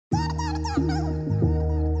What's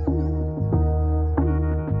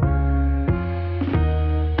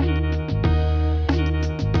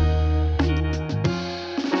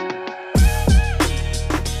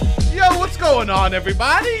going on,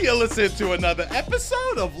 everybody? You're listening to another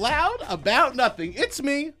episode of Loud About Nothing. It's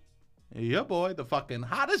me, your boy, the fucking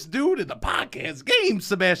hottest dude in the podcast game,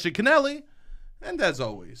 Sebastian Canelli. And as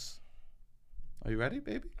always, are you ready,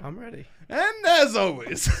 baby? I'm ready. And as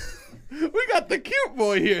always, we got the cute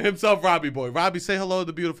boy here himself, Robbie boy. Robbie, say hello to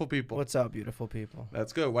the beautiful people. What's up, beautiful people?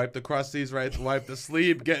 That's good. Wipe the crusties, right? Wipe the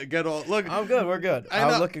sleep. Get all. Look, I'm good. We're good.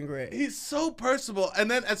 I'm looking great. He's so personable, and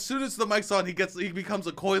then as soon as the mic's on, he becomes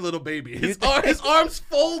a coy little baby. His arms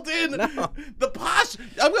fold in. No. The posture.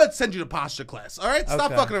 I'm gonna send you to posture class. All right,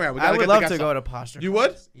 stop fucking around. I would love to go to posture. You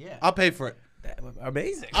would? Yeah. I'll pay for it.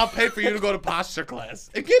 Amazing. I'll pay for you to go to posture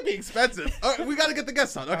class. It can't be expensive. All right, we got to get the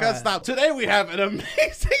guests on. Okay, stop. Today we have an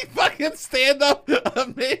amazing fucking stand-up and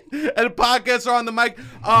a podcaster on the mic.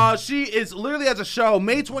 She is literally has a show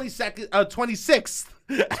May 26th.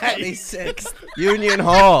 26th. Union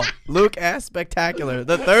Hall. Luke S. Spectacular.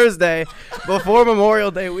 The Thursday before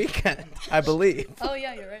Memorial Day weekend, I believe. Oh,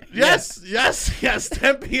 yeah, you're right. Yes.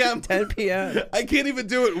 10 p.m. 10 p.m. I can't even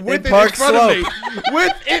do it with it Park in front Slope. of me.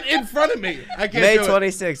 With it in front of me. I can't May do it.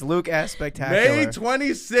 26th. Luke S. Spectacular. May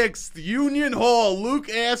 26th, Union Hall, Luke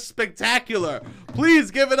Ass Spectacular.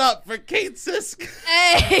 Please give it up for Kate Sisk.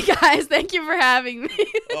 Hey, guys, thank you for having me.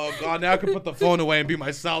 Oh, God, now I can put the phone away and be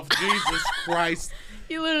myself. Jesus Christ.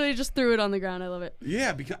 You literally just threw it on the ground. I love it.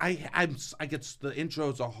 Yeah, because I get the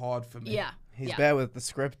intros are hard for me. Yeah. He's bad with the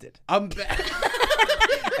scripted. I'm bad.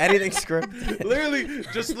 Anything scripted.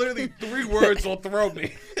 literally 3 words will throw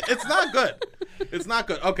me. It's not good. It's not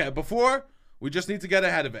good. Okay, before, we just need to get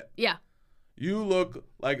ahead of it. Yeah. You look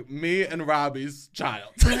like me and Robbie's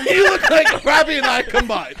child. You look like Robbie and I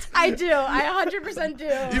combined. I do. I 100%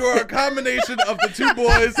 do. You are a combination of the two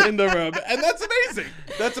boys in the room, and that's amazing.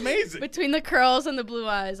 That's amazing. Between the curls and the blue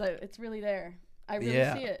eyes, it's really there. I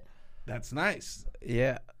really see it. That's nice.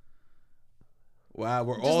 Yeah. Wow,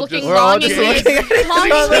 we're Just all looking just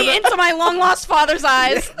longingly into my long-lost father's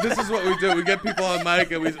eyes. This is what we do. We get people on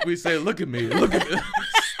mic, and we say, look at me. Look at me.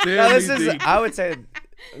 No, this is, I would say...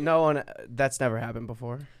 No one, that's never happened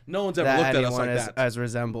before. No one's ever looked at us like that. Has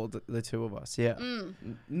resembled the two of us, yeah.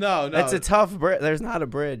 No. It's a tough bridge. There's not a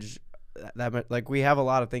bridge that like we have a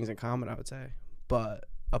lot of things in common, I would say, but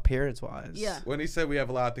appearance-wise. Yeah. When he said we have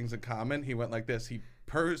a lot of things in common, he went like this. He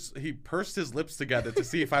pursed his lips together to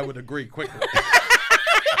see if I would agree quickly.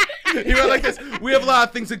 He went like this. We have a lot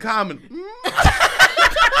of things in common.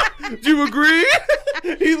 Do you agree?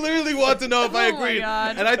 He literally wanted to know if I agreed.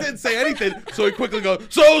 And I didn't say anything, so he quickly goes,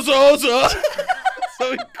 so.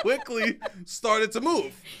 So he quickly started to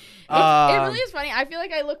move. It really is funny. I feel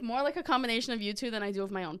like I look more like a combination of you two than I do of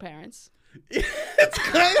my own parents. It's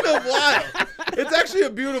kind of wild. It's actually a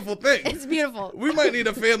beautiful thing. It's beautiful. We might need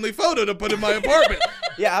a family photo to put in my apartment.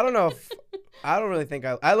 Yeah, I don't know if... I don't really think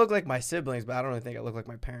I look like my siblings, but I don't really think I look like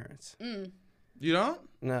my parents. You don't?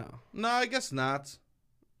 No, I guess not.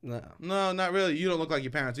 No, not really. You don't look like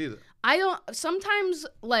your parents either. I don't. Sometimes,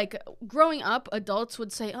 like, growing up, adults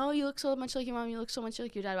would say, oh, you look so much like your mom, you look so much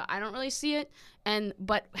like your dad, but I don't really see it.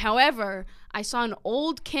 But however, I saw an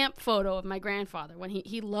old camp photo of my grandfather when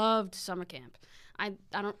he loved summer camp. I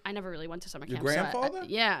never really went to summer camp. Your grandfather?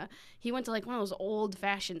 Yeah. He went to like one of those old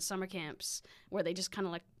fashioned summer camps where they just kind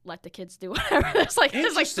of like let the kids do whatever. There's like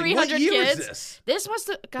 300 what year kids. Is This was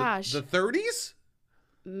the 30s?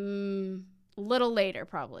 Little later,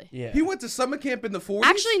 probably. yeah. He went to summer camp in the 40s?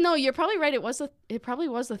 Actually, no, you're probably right. It probably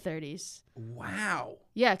was the 30s. Wow.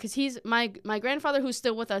 Yeah, because he's my grandfather who's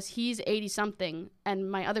still with us. He's 80 something,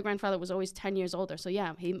 and my other grandfather was always 10 years older. So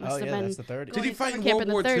yeah, he must have been. That's the 30s. Did he fight in camp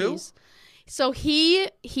World War II? So he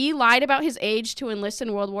lied about his age to enlist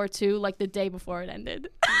in World War II like the day before it ended.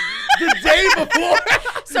 The day before?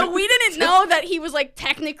 So we didn't know that he was like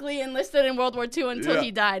technically enlisted in World War II until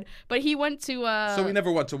he died. But he went to So he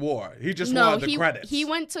never went to war. He just wanted the credits. He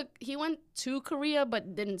went to Korea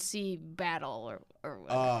but didn't see battle or whatever.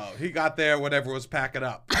 Oh, he got there whenever was packing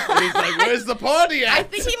up. And he's like, "Where's the party at?" I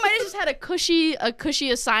think he might have just had a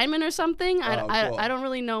cushy assignment or something. Cool. I don't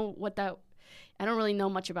really know what that. I don't really know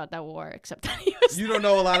much about that war except that he was. You don't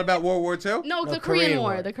know a lot about World War II? No, the Korean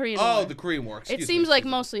War. The Korean War. Oh, the Korean War. It seems like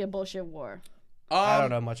mostly a bullshit war. I don't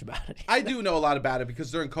know much about it. I do know a lot about it because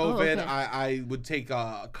during COVID, okay. I would take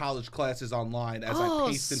college classes online as I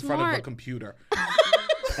paced in front of a computer.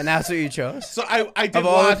 And that's what you chose? So I did Of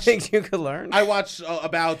all the watch. things you could learn? I watched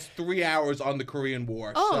about 3 hours on the Korean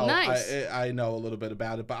War. Oh, so nice. I know a little bit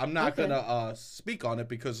about it, but I'm not Okay. gonna speak on it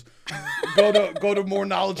because go to more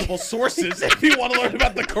knowledgeable sources if you want to learn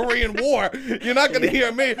about the Korean War. You're not gonna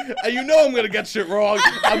hear me. You know I'm gonna get shit wrong.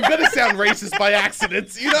 I'm gonna sound racist by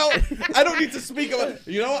accident. You know, I don't need to speak about.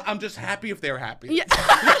 You know, I'm just happy if they're happy. Yeah.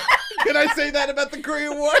 Can I say that about the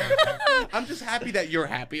Korean War? I'm just happy that you're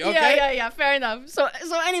happy. Okay. Yeah. Fair enough. So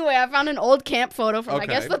anyway, I found an old camp photo from I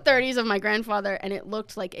guess Okay. the 30s of my grandfather, and it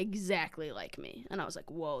looked like exactly like me. And I was like,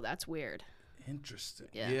 whoa, that's weird. Interesting.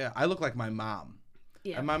 Yeah. Yeah, I look like my mom.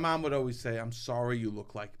 Yeah. And my mom would always say, "I'm sorry you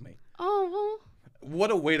look like me." Oh What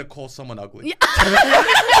a way to call someone ugly. Yeah.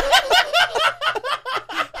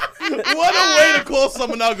 What a way to call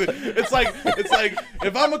someone ugly. It's like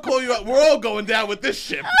if I'm gonna call you out, we're all going down with this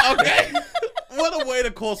ship. Okay. What a way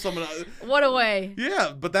to call someone ugly. well. What a way.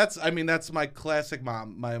 Yeah, but that's my classic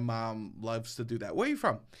mom. My mom loves to do that. Where are you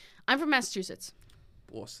from? I'm from Massachusetts.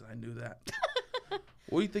 Boston. I knew that.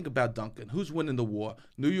 What do you think about Duncan? Who's winning the war,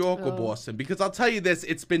 New York or Boston? Because I'll tell you this,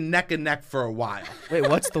 it's been neck and neck for a while. Wait,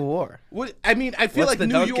 what's the war? What I mean, I feel What's like the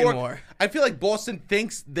New Duncan York. war? I feel like Boston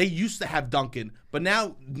thinks they used to have Duncan, but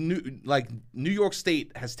now New York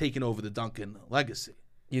State has taken over the Duncan legacy.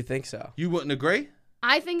 You think so? You wouldn't agree?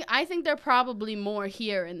 I think they're probably more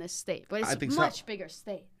here in this state, but it's I think a so. much bigger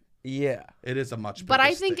state. Yeah. It is a much. But bigger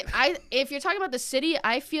I think state. if you're talking about the city,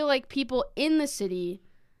 I feel like people in the city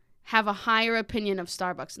have a higher opinion of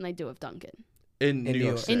Starbucks than they do of Dunkin'. in New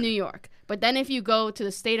York. State. In New York. But then if you go to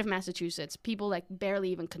the state of Massachusetts, people like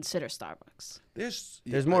barely even consider Starbucks.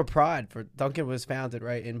 There's more pride for Dunkin' was founded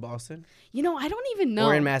right in Boston. You know, I don't even know.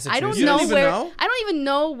 Or in I Massachusetts. don't You know don't even where know? I don't even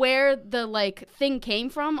know where the like thing came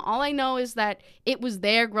from. All I know is that it was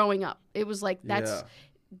there growing up. It was like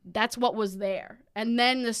that's what was there. And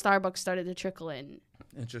then the Starbucks started to trickle in.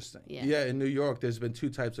 Interesting. Yeah. Yeah, in New York, there's been two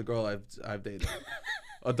types of girl I've dated: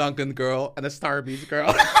 a Dunkin' girl and a Starbucks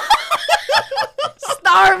girl.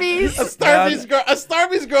 Starbies. A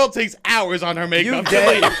Starbucks girl takes hours on her makeup.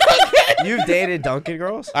 You've dated Dunkin'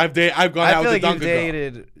 girls? I've gone I out feel with like the you've Dunkin' girl.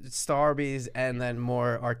 dated Starbucks and then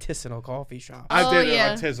more artisanal coffee shops. I've Oh, dated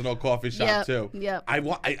yeah. an artisanal coffee shop Yep, too. yep. I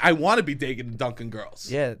want to be dating Dunkin' girls.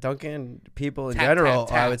 Yeah, Dunkin' people in Tap, general,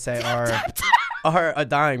 tap, tap. I would say, are a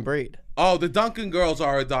dying breed. Oh, the Dunkin' girls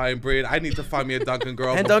are a dying breed. I need to find me a Dunkin'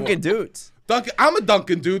 girl. And before- Dunkin' dudes. I'm a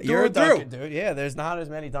Dunkin' dude through You're a and through. Dunkin' dude. Yeah, there's not as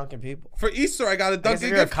many Dunkin' people. For Easter, I got a I guess Dunkin' if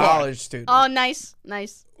you're a gift card. college student. Oh, nice.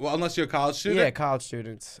 Well, unless you're a college student. Yeah, college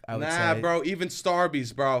students, I would Nah, say. bro. Even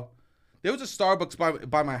Starbucks, bro. There was a Starbucks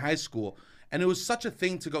by my high school, and it was such a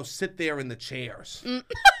thing to go sit there in the chairs.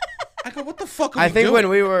 I go, what the fuck are I we think doing? when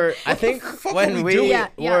we were, I What the think fuck are when we we doing? Yeah,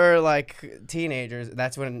 yeah. were like teenagers,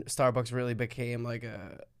 that's when Starbucks really became like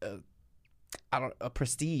a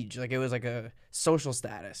prestige. Like it was like a social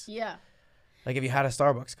status. Yeah. Like if you had a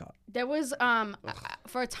Starbucks cup. There was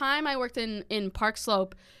for a time I worked in Park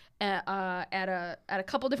Slope at a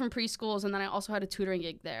couple different preschools, and then I also had a tutoring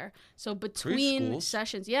gig there. So between Preschools?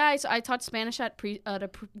 sessions, yeah, I taught Spanish at a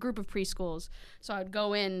group of preschools. So I'd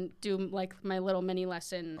go in, do like my little mini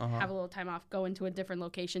lesson, have a little time off, go into a different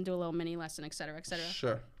location, do a little mini lesson, et cetera, et cetera.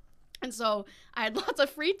 Sure. And so I had lots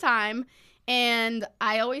of free time, and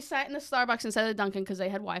I always sat in the Starbucks instead of the Dunkin' because they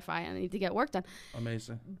had Wi-Fi and I need to get work done.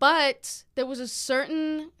 Amazing. But there was a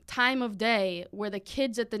certain time of day where the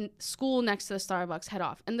kids at the school next to the Starbucks head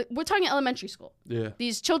off. And we're talking elementary school. Yeah.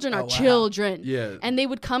 These children are wow. children. Yeah. And they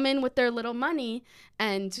would come in with their little money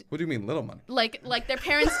and What do you mean, little money? like their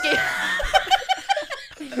parents gave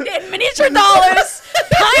they had miniature dollars,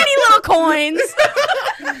 tiny little coins.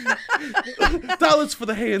 Dollars for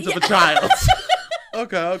the hands of a child.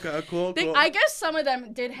 Okay, cool. I guess some of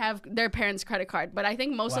them did have their parents' credit card, but I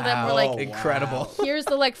think most of them were Wow. like, Oh, Incredible. here's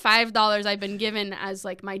the like $5 I've been given as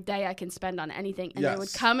like my day I can spend on anything. And they would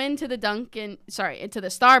Yes. come into the into the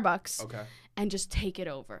Starbucks Okay. and just take it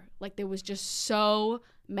over. Like there was just so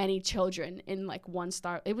many children in like one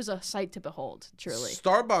star. It was a sight to behold, truly.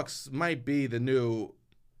 Starbucks might be the new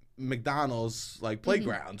McDonald's like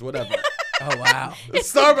playground, whatever. Oh wow.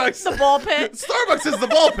 Starbucks. The ball pit. Starbucks is the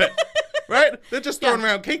ball pit, right? They're just throwing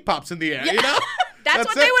around cake pops in the air, you know? That's That's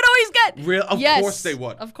what it. they would always get. Real? Of Yes, course they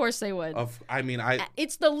would. Of course they would. I mean, I.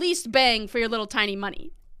 It's the least bang for your little tiny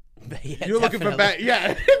money. Yeah, You're looking for definitely. back.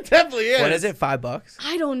 Yeah, it definitely is. What is it? $5?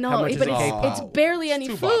 I don't know, How much is but a cake it's pop? barely any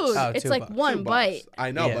 $2. food. Oh, it's $2. like one $2. bite.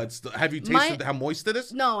 I know, Yeah. but have you tasted My- how moist it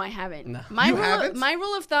is? No, I haven't. No. You haven't? My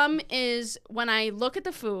rule of thumb is when I look at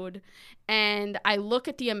the food and I look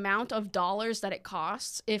at the amount of dollars that it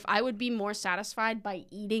costs, if I would be more satisfied by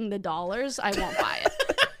eating the dollars, I won't buy it.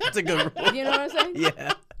 That's a good rule. You know what I'm saying?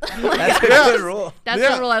 Yeah. That's a Yeah. good rule. That's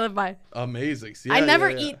Yeah. the rule I live by. Amazing. I Yeah, never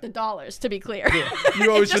yeah, yeah. eat the dollars, to be clear.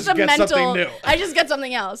 You always It's just get something new. I just get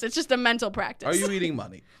something else. It's just a mental practice. Are you eating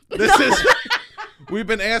money? This is. We've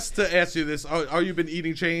been asked to ask you this. Are you been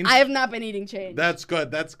eating change? I have not been eating change. That's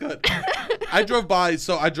good. That's good. I drove by.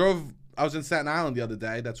 So I was in Staten Island the other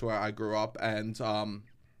day. That's where I grew up, and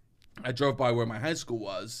I drove by where my high school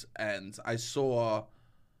was, and I saw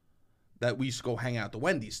that we used to go hang out at the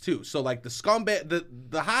Wendy's too. So like the scumbag,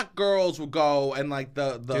 the hot girls would go, and like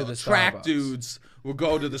the track Starbucks. dudes would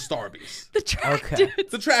go to the Starbies. The track Okay.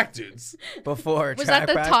 dudes. The track dudes. Before Was track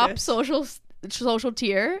that the top practice? social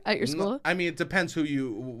tier at your school? I mean, it depends what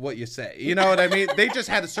you say. You know what I mean? They just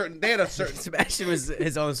had a certain. Sebastian was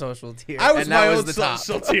his own social tier. I was and that my was own the top.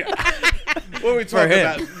 social tier. What are we talking him.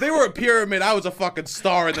 about? They were a pyramid. I was a fucking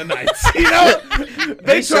star in the nights. You know?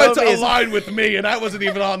 They tried showed to me his- align with me, and I wasn't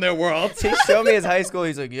even on their world. He showed me his high school.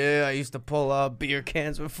 He's like, yeah, I used to pull up. Beer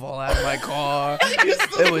cans would fall out of my car.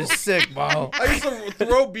 It was sick, bro. I used to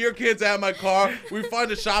throw beer cans out of my car. We'd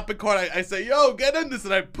find a shopping cart. I say, yo, get in this.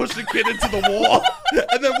 And I push the kid into the wall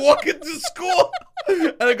and then walk into school.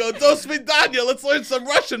 And I go, do svidanya, let's learn some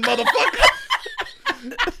Russian, motherfucker.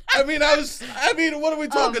 I mean, what are we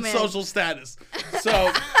talking man. social status?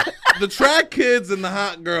 So the track kids and the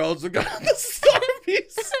hot girls would go to the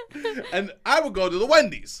Starbucks. And I would go to the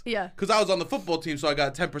Wendy's. Yeah. Because I was on the football team, so I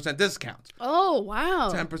got a 10% discount. Oh,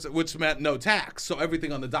 wow. 10%, which meant no tax. So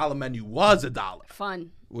everything on the dollar menu was $1,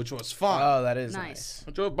 Fun. which was fun. Oh, that is Nice.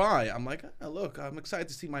 I drove by. I'm like, oh, look, I'm excited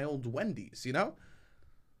to see my old Wendy's, you know?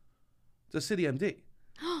 It's a city MD.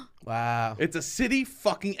 Wow. It's a city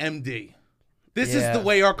fucking MD. This Yeah. is the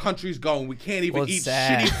way our country's going. We can't even Well, it's eat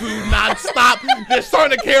sad. shitty food nonstop. They're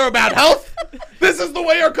starting to care about health. This is the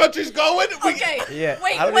way our country's going. Okay. Yeah.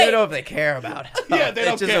 Wait, I don't wait. even know if they care about it. Yeah, they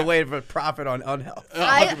don't It's just care. a way for profit on unhealth.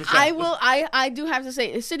 100%. I do have to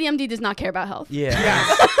say, City MD does not care about health. Yeah.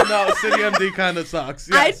 Yes. No, city MD kind of sucks.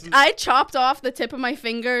 Yes. I chopped off the tip of my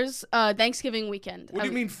fingers Thanksgiving weekend. What do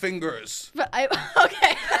you mean fingers? But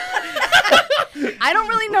okay. I don't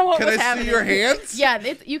really know what Can was I happening. see your hands?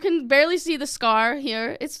 Yeah, you can barely see the scar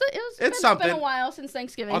here. It's been something. a while since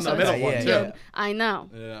Thanksgiving. On the so middle it's one, yeah, too. yeah. I know.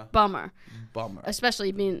 Yeah. Bummer. Bummer.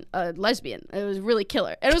 Especially being a lesbian. It was really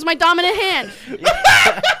killer. It was my dominant hand.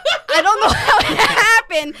 I don't know how it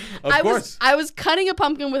happened. Of course. I was cutting a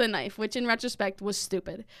pumpkin with a knife, which in retrospect was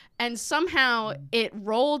stupid. And somehow it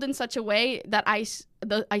rolled in such a way that I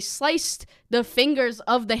sliced the fingers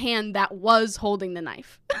of the hand that was holding the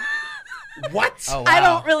knife. What? Oh, wow. I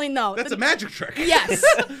don't really know. That's a magic trick. Yes.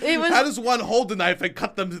 It was. How does one hold the knife and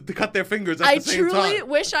cut their fingers at I the same truly time?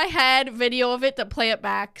 wish I had video of it to play it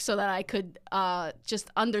back so that I could just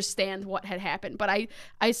understand what had happened. But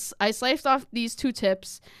I sliced off these two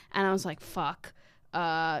tips and I was like, fuck.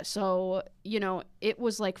 So, it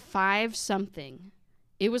was like 5 something.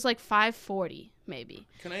 It was like 5:40 maybe.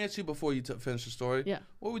 Can I ask you before you finish the story? Yeah.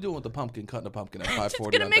 What are we doing with the pumpkin, cutting the pumpkin at 5:40 Just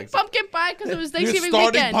gonna on make Thanksgiving? pumpkin pie because it was You're Thanksgiving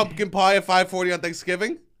starting weekend. pumpkin pie at 5:40 on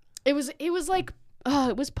Thanksgiving? It was like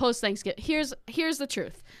it was post Thanksgiving. Here's the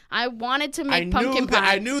truth. I wanted to I make pumpkin knew that.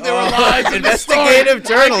 pie. I knew there were lies in the story. Investigative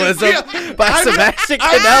journalism I could feel- by Sebastian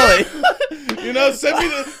Canelli.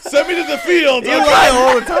 Send me to the field. You okay? lie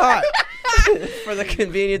all the time for the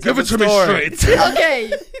convenience Give of it the to me story. straight.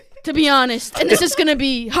 Okay, to be honest, and this is gonna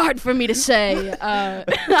be hard for me to say.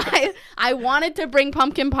 I wanted to bring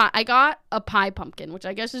pumpkin pie. I got a pie pumpkin, which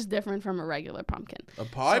I guess is different from a regular pumpkin. A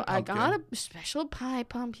pie So I pumpkin? got a special pie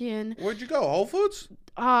pumpkin. Where'd you go? Whole Foods?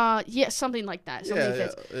 Yeah, something like that. Something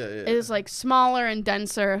fits. yeah. It is like smaller and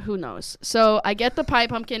denser. Who knows? So I get the pie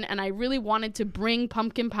pumpkin, and I really wanted to bring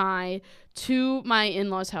pumpkin pie to my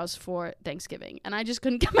in-laws' house for Thanksgiving, and I just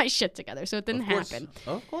couldn't get my shit together, so it didn't happen.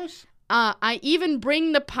 Of course. I even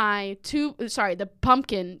bring the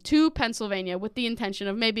pumpkin to Pennsylvania with the intention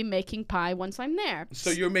of maybe making pie once I'm there. So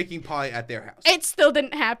you're making pie at their house. It still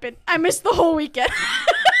didn't happen. I missed the whole weekend.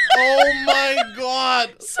 Oh my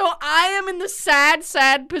God. So I am in the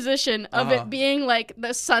sad position of Uh-huh. it being like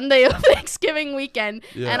the Sunday of Thanksgiving weekend.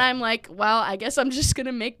 Yeah. And I'm like, well, I guess I'm just going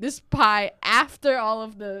to make this pie after all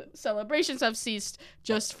of the celebrations have ceased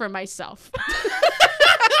just for myself.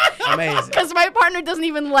 Amazing. Because my partner doesn't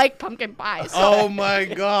even like pumpkin pie. So Oh my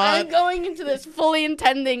I'm God. going into this fully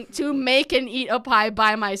intending to make and eat a pie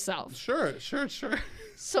by myself. Sure.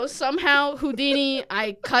 So somehow Houdini,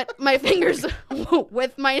 I cut my fingers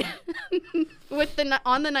with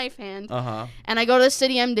on the knife hand, Uh-huh. and I go to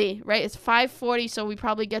City MD. Right, it's 5:40, so we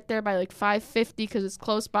probably get there by like 5:50 because it's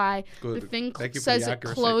close by. Good. The thing Thank you for says the it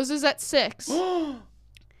accuracy. closes at 6.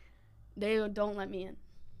 They don't let me in.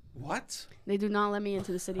 What? They do not let me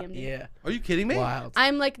into the city MD. Yeah. Are you kidding me? Wild.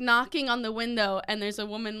 I'm like knocking on the window, and there's a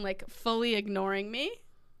woman like fully ignoring me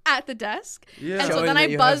at the desk. Yeah. And so Showing then that I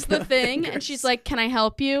you buzz have the no thing, and fingers. she's like, "Can I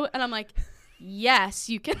help you?" And I'm like, "Yes,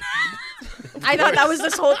 you can." I thought that was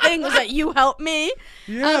this whole thing, was that you help me.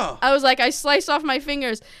 Yeah. I was like, I sliced off my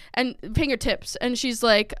fingertips, and she's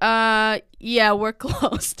like, "Yeah, we're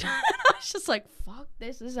closed." I was just like, "Fuck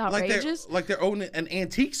this is outrageous." Like they're owning an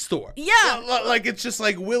antique store. Yeah. Like it's just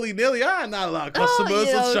like willy nilly. Not a lot of customers. you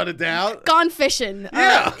Let's know, shut it down. Gone fishing.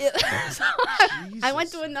 Yeah. So I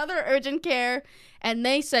went to another urgent care, and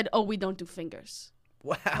they said, "Oh, we don't do fingers."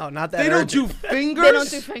 Wow, not that They don't do urgent. fingers. They don't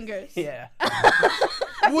do fingers. Yeah.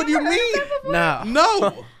 What do you mean? No.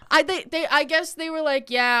 No. I guess they were like,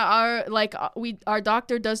 yeah, our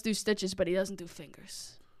doctor does do stitches, but he doesn't do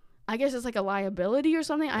fingers. I guess it's like a liability or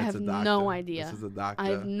something. I That's have a doctor. no idea. This is a doctor. I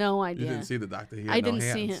have no You idea. didn't see the doctor. He had I no didn't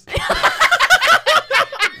see him. hands.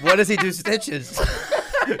 What does he do stitches?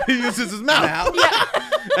 He uses his mouth. Now? Yeah.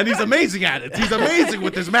 And he's amazing at it. He's amazing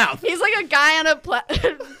with his mouth. He's like a guy on a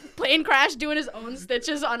plane crash doing his own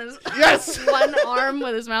stitches on his Yes. one arm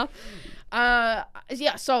with his mouth.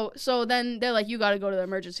 Yeah. So then they're like, you got to go to the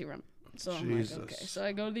emergency room. So I'm Jesus. like, okay. So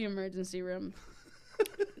I go to the emergency room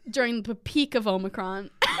during the peak of Omicron.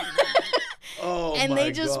 Oh And my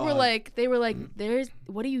they just God. were like,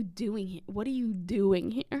 what are you doing here? What are you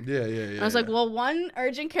doing here? Yeah. I was like, well, one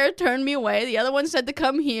urgent care turned me away. The other one said to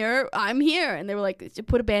come here. I'm here. And they were like,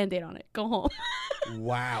 put a Band-Aid on it. Go home.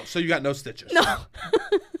 wow. So you got no stitches? No.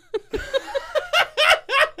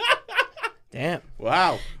 Damn.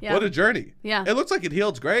 Wow. Yeah. What a journey. Yeah. It looks like it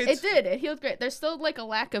healed great. It did. It healed great. There's still like a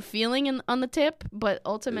lack of feeling on the tip, but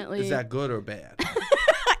ultimately, Is that good or bad?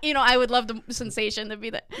 I would love the sensation to be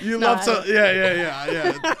that. You No, love I so don't.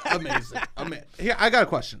 yeah. Amazing. Here, I got a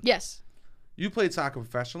question. Yes. You played soccer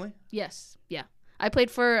professionally? Yes. Yeah. I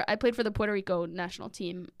played for the Puerto Rico national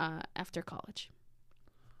team after college.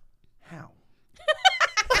 How?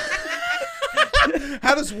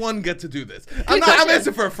 How does one get to do this? I'm question.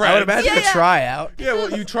 asking for a friend. I would imagine a tryout. Yeah,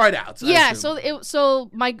 well, you tried out. Yeah. So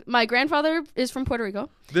my grandfather is from Puerto Rico.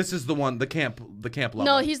 This is the one, the camp level.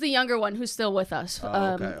 No, he's the younger one who's still with us.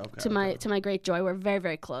 Okay, To my great joy, we're very,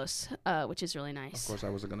 very close, which is really nice. Of course, I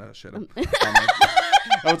wasn't gonna shit him.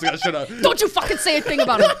 I wasn't gonna shit him. Don't you fucking say a thing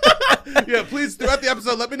about him. Yeah, please, throughout the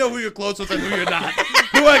episode, let me know who you're close with and who you're not.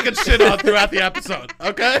 Who I can shit on throughout the episode,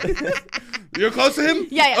 okay? You're close to him?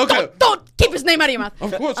 Yeah. Okay. Don't keep his name out of your mouth.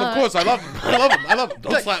 Of course. I love him.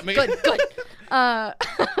 Don't slap me. Good.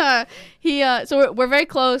 So we're very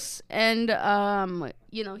close, and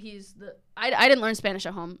he's the. I didn't learn Spanish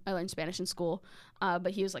at home. I learned Spanish in school,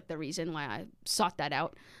 but he was like the reason why I sought that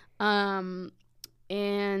out. Does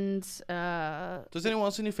anyone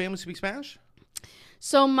else in your family speak Spanish?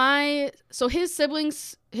 So his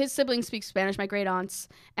siblings speak Spanish, my great aunts,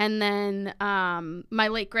 and then my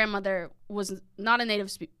late grandmother was not a native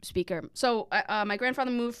speaker. So my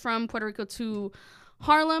grandfather moved from Puerto Rico to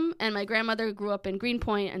Harlem, and my grandmother grew up in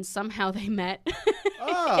Greenpoint, and somehow they met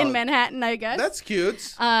in Manhattan, I guess. That's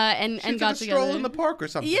cute. And She got took a together. stroll in the park or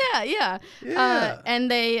something. Yeah. And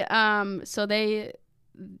they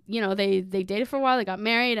they dated for a while. They got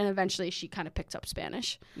married, and eventually she kind of picked up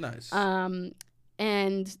Spanish. Nice.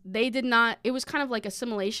 And they did not. It was kind of like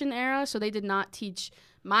assimilation era, so they did not teach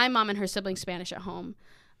my mom and her siblings Spanish at home.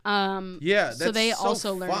 Yeah, so they that's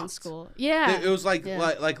also learned in fucked. school. Yeah, It was like Yeah.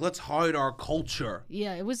 like let's hide our culture.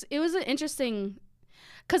 yeah. It was an interesting,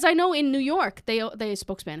 because I know in New York they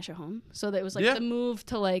spoke Spanish at home, so that it was like Yeah. the move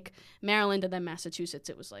to like Maryland and then Massachusetts.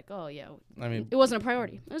 It was like, oh yeah, I mean, it wasn't a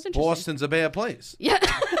priority. It was interesting. Boston's a bad place. Yeah.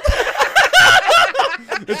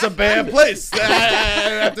 It's a bad place. I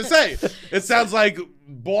have to say. It sounds like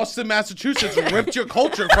Boston, Massachusetts ripped your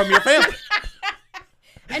culture from your family.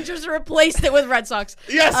 And just replaced it with Red Sox.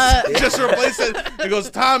 Yes, just replace it. It goes,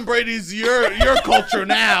 Tom Brady's your culture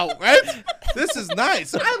now, right? This is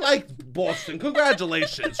nice. I like Boston.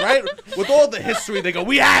 Congratulations, right? With all the history, they go,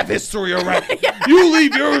 we have history already. You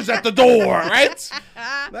leave yours at the door, right?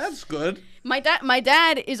 That's good. My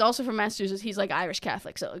dad is also from Massachusetts. He's like Irish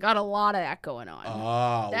Catholic, so got a lot of that going on.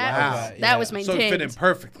 Oh, that wow. that was So maintained. it fit in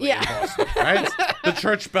perfectly in Boston, right? The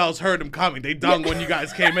church bells heard him coming. They dung when you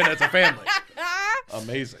guys came in as a family.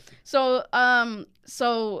 Amazing. So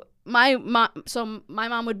my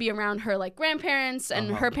mom would be around her like grandparents and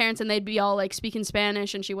her parents, and they'd be all like speaking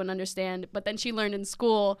Spanish, and she wouldn't understand. But then she learned in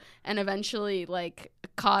school, and eventually like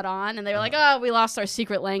caught on, and they were like, "Oh, we lost our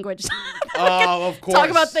secret language." Oh, of course. Talk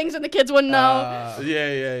about things that the kids wouldn't know.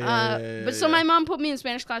 Yeah. But so my mom put me in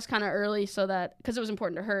Spanish class kind of early, so that because it was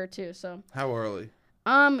important to her too. So How early?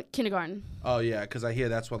 Kindergarten. Oh yeah, because I hear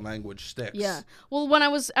that's when language sticks. Yeah. Well, when I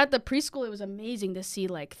was at the preschool, it was amazing to see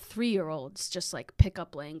like 3-year-olds just like pick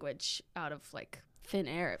up language out of like thin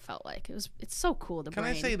air. It felt like it's so cool. Can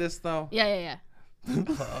I say this though? Yeah.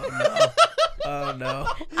 Oh no.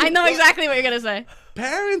 I know exactly what you're gonna say.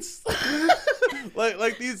 Parents,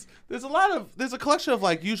 like these. There's a collection of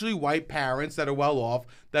like usually white parents that are well off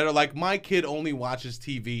that are like, my kid only watches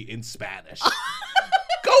TV in Spanish.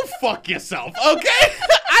 Go fuck yourself, okay?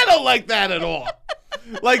 I don't like that at all.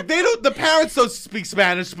 Like the parents don't speak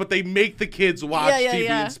Spanish, but they make the kids watch TV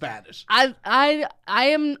in Spanish.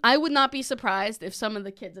 I would not be surprised if some of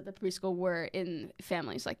the kids at the preschool were in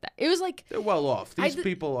families like that. It was like They're well off. These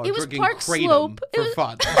people are it was drinking Park kratom Slope. for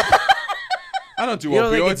fun. I don't do You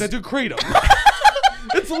don't think opioids. I do kratom.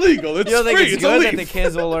 It's illegal. It's You don't think free. it's It's good a that the leaf.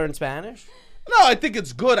 kids will learn Spanish? No, I think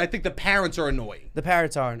it's good. I think the parents are annoying. The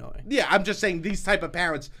parents are annoying. Yeah, I'm just saying these type of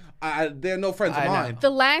parents, they're no friends of I know. mine.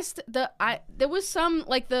 There was some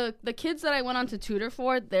like the kids that I went on to tutor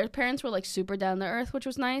for, their parents were like super down to earth, which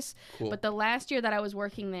was nice. Cool. But the last year that I was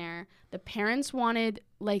working there, the parents wanted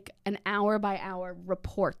like an hour by hour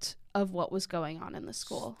report of what was going on in the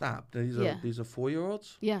school. Stop. These are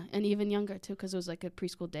 4-year-olds? Yeah, and even younger too, because it was like a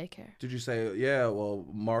preschool daycare. Did you say, yeah, well,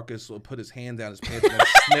 Marcus will put his hand down his pants and then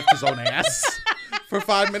sniffed his own ass for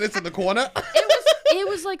 5 minutes in the corner? It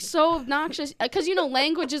was like so obnoxious because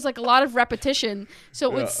language is like a lot of repetition, so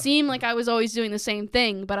it would seem like I was always doing the same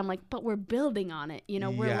thing. But I'm like, but we're building on it.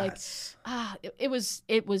 We're Yes. like, it was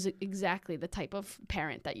exactly the type of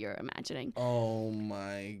parent that you're imagining. Oh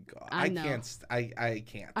my God. I know. I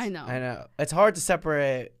can't. I know. I know. It's hard to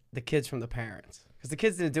separate the kids from the parents because the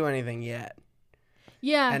kids didn't do anything yet.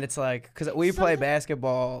 Yeah. And it's like, because we play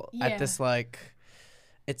basketball at this like,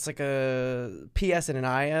 it's like a PS and an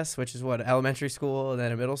IS, which is what, elementary school and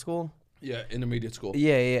then a middle school? Yeah, intermediate school.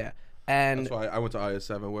 Yeah. And That's why I went to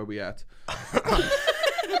IS7. Where we at?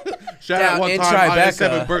 Shout Down out one in time,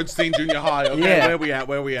 Tribeca. IS7 Bernstein Junior High. Okay, Yeah.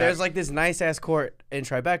 where we at? there's like this nice ass court in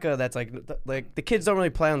Tribeca that's like the kids don't really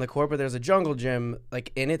play on the court, but there's a jungle gym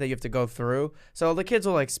like in it that you have to go through. So the kids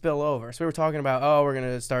will like spill over. So we were talking about, we're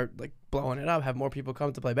gonna start like blowing it up, have more people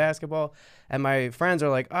come to play basketball. And my friends are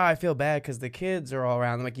like, I feel bad because the kids are all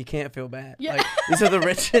around. I'm like, you can't feel bad. Yeah. Like these are the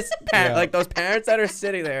richest parents. Yeah. Like those parents that are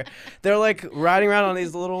sitting there, they're like riding around on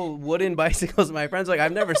these little wooden bicycles. My friends are like,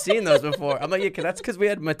 I've never seen those before. I'm like, yeah, that's because we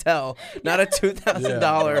had Mattel, not a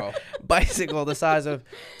 $2,000 bicycle the size of.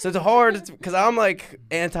 So it's hard because I'm like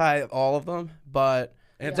anti all of them, but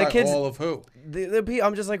Anti the kids, all of who?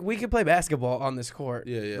 I'm just like, we can play basketball on this court.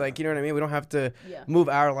 Yeah. Like, you know what I mean? We don't have to move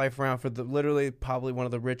our life around for literally probably one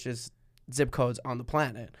of the richest zip codes on the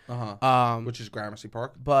planet. Which is Gramercy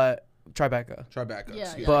Park? But Tribeca.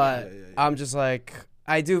 Yeah. But I'm just like,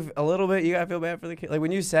 I do a little bit. You gotta feel bad for the kid. Like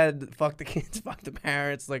when you said fuck the kids, fuck the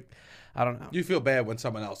parents. Like, I don't know. You feel bad when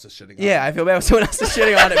someone else is shitting on Yeah, I feel bad when someone else is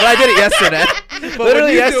shitting on it. But I did it yesterday. But Literally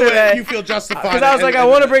when you yesterday. do it, you feel justified. Because I was like, I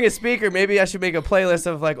want to bring a speaker. Maybe I should make a playlist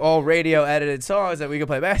of like all radio edited songs that we could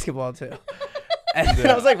play basketball to. And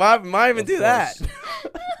I was like, why even do that?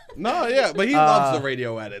 No, yeah, but he loves the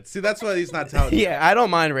radio edits. See, that's why he's not telling you. Yeah, I don't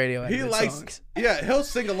mind radio He edited likes, songs. yeah, he'll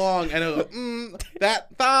sing along and he'll go,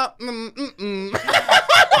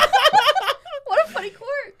 What a funny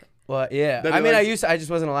quirk. Well, yeah. Then I he mean, likes- I just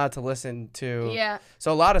wasn't allowed to listen to. Yeah.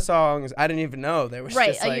 So a lot of songs I didn't even know. There was Right,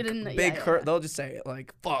 just you like didn't- big. yeah. They'll just say it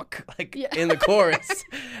like "fuck" like Yeah. in the chorus,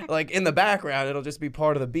 like in the background. It'll just be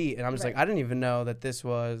part of the beat, and I'm just Right. like, I didn't even know that this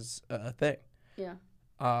was a thing. Yeah.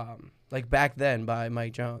 Like Back Then by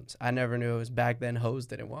Mike Jones. I never knew it was Back Then. Hoes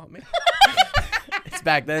didn't want me. It's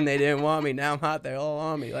back then they didn't want me. Now I'm hot. They're all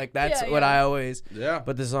on me. Like that's what I always. Yeah.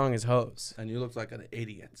 But the song is Hoes. And you look like an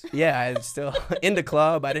idiot. Yeah, I still in the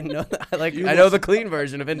club. I didn't know that. Like You I know look- the clean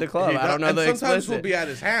version of In the Club. I don't know and the sometimes explicit. we'll be at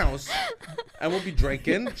his house and we'll be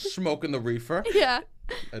drinking, smoking the reefer. Yeah.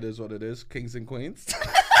 It is what it is, kings and queens.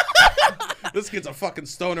 This kid's a fucking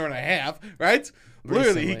stoner and a half, right?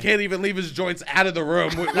 Literally, he Recently. can't even leave his joints out of the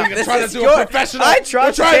room. We're This trying to is do a good. professional. I tried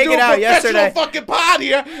we're to trying take to do it a out professional yesterday. fucking pod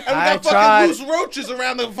here, and we I got tried. fucking loose roaches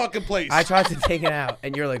around the fucking place. I tried to take it out,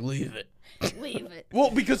 and you're like, leave it. Leave it.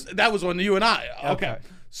 Well, because that was when you and I. Okay. Okay.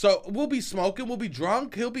 So we'll be smoking, we'll be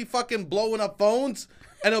drunk, he'll be fucking blowing up phones,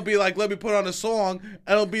 and he'll be like, let me put on a song, and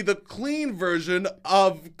it'll be the clean version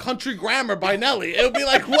of Country Grammar by Nelly. It'll be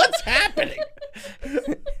like, what's happening?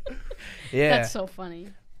 Yeah. That's so funny.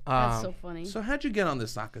 That's so funny. So how'd you get on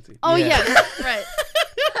this soccer team? Oh Yeah. yeah, right.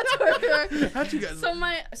 That's where we were. How'd you get? So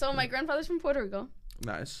my grandfather's from Puerto Rico.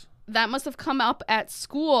 Nice. That must have come up at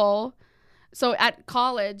school. So at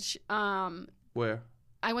college, Where?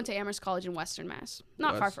 I went to Amherst College in Western Mass,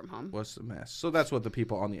 not far from home. Western Mass. So that's what the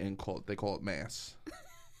people on the end call it. They call it Mass.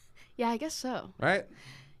 Yeah, I guess so. Right?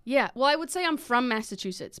 Yeah. Well, I would say I'm from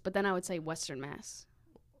Massachusetts, but then I would say Western Mass.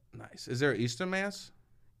 Nice. Is there Eastern Mass?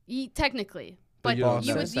 Technically. But But you don't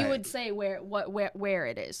you would say where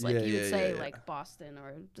it is. Like Yeah, you would yeah, say yeah. like Boston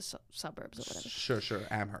or the suburbs or whatever. Sure.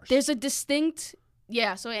 Amherst. There's a distinct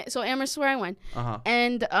so Amherst is where I went. Uh-huh.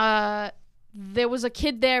 And there was a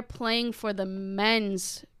kid there playing for the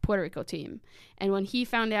men's Puerto Rico team. And when he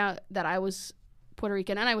found out that I was Puerto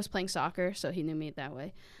Rican and I was playing soccer, so he knew me that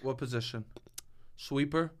way. What position?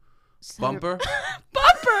 Sweeper? Center- Bumper?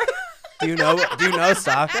 Bumper! Do you know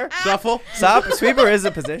soccer? Shuffle? Sweeper is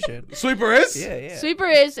a position. Sweeper is? Yeah. Sweeper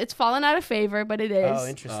it's fallen out of favor, but it is. Oh,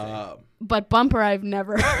 interesting. But bumper I've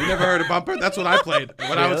never You never heard of bumper? That's what I played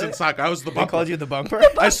when I was in Really? soccer. I was the They bumper. called you the bumper?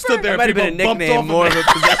 I stood there. That might have and been a people bumped nickname, more off of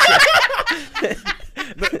a me.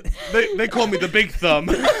 position. They call me the big thumb.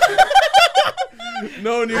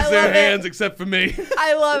 No one uses I their love it. hands except for me.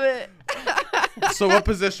 I love it. So what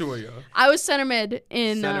position were you? I was center mid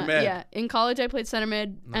in Center mid. in college. I played center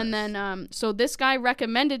mid, and Nice. then so this guy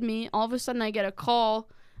recommended me. All of a sudden, I get a call,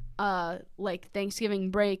 like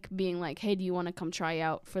Thanksgiving break, being like, "Hey, do you want to come try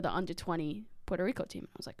out for the under 20 Puerto Rico team?"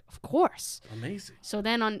 I was like, "Of course." Amazing. So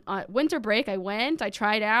then on winter break, I went. I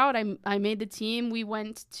tried out. I made the team. We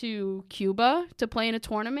went to Cuba to play in a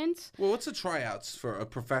tournament. Well, what's the tryouts for a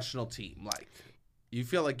professional team like? You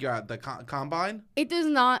feel like you're at the combine? It does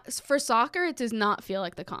not for soccer. It does not feel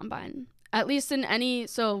like the combine. At least in any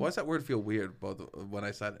Why does that word feel weird both when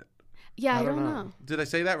I said it? Yeah, I I don't don't know. Did I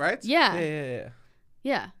say that right? Yeah.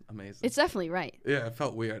 Yeah. Amazing. It's definitely right. Yeah, it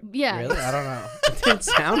felt weird. Yeah. Really? I don't know. It didn't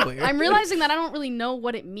sound weird. I'm realizing that I don't really know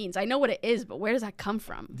what it means. I know what it is, but where does that come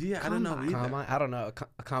from? Yeah, I don't know either. I don't know.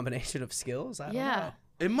 A combination of skills? I don't know.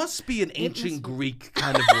 It must be an ancient must be. Greek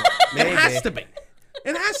kind of word. It Maybe. has to be.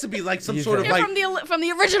 It has to be like some You sort of think- You're like from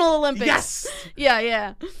the original Olympics. yes.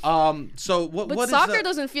 Yeah. So what? But what is soccer the,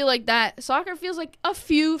 doesn't feel like that. Soccer feels like a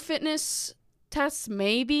few fitness tests,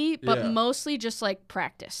 maybe, but Yeah. mostly just like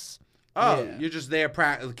practice. Oh, Yeah. you're just there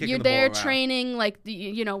kicking You're the there ball around. training, like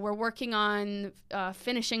we're working on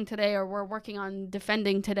finishing today, or we're working on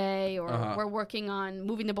defending today, or Uh-huh. we're working on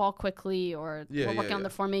moving the ball quickly, or Yeah, we're yeah, working on yeah. the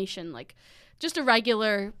formation, like just a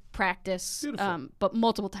regular practice, Beautiful. but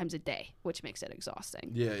multiple times a day, which makes it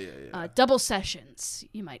exhausting. Yeah. Double sessions,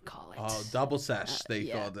 you might call it. Oh, double sesh, they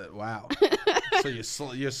yeah. called it. Wow. So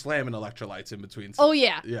you're slamming electrolytes in between. Oh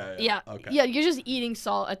yeah. Yeah. Okay. Yeah, you're just eating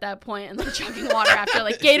salt at that point and then chugging water after.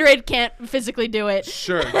 Like Gatorade can't physically do it.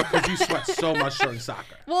 Sure, because you sweat so much during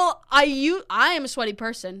soccer. Well, I am a sweaty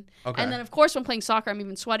person, Okay. and then of course when playing soccer, I'm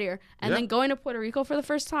even sweatier. And Yeah. then going to Puerto Rico for the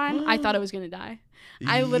first time, I thought I was gonna die.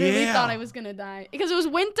 I literally Yeah. thought I was gonna die because it was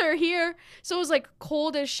winter here, so it was like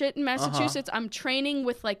cold as shit in Massachusetts. I'm training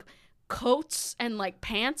with like coats and like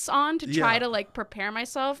pants on to try Yeah. to like prepare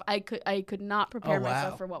myself. I could not prepare Oh, wow.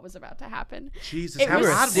 myself for what was about to happen. Jesus, It how was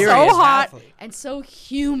hot serious so hot athlete. and so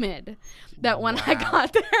humid that when I Wow.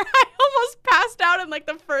 got there, I almost passed out in like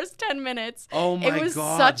the first 10 minutes. Oh my It was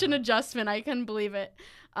God. such an adjustment. I couldn't believe it.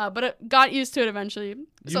 But it got used to it eventually.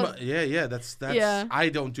 So, Yeah. That's. Yeah. I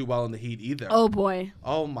don't do well in the heat either. oh boy.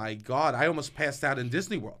 Oh my God, I almost passed out in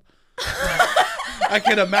Disney World. I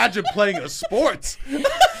can imagine playing a sport.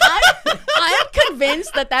 I am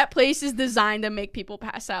convinced that place is designed to make people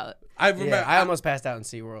pass out. I remember. Yeah, I almost passed out in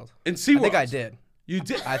SeaWorld. in SeaWorld. I think I did. You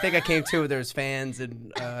did. I think I came to there was fans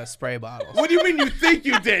and spray bottles. What do you mean you think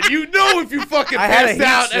you did? You know if you fucking I had a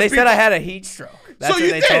passed heat. out. They said I had a heat stroke. That's So what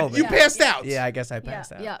you they did. told me. You passed out. Yeah, I guess I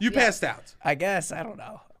passed out. Yeah. You passed out. I guess I don't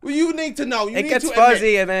know. Well, you need to know. You It need gets to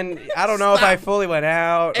fuzzy, and then I don't know if I Stop. fully went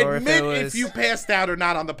out or Admit if it was. if you passed out or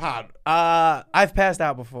not on the pod. I've passed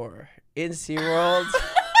out before in SeaWorld.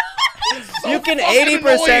 You can fucking 80%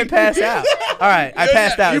 annoying. pass out. All right, I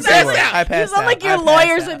passed out You in passed SeaWorld. out. I You passed sound out. like your I passed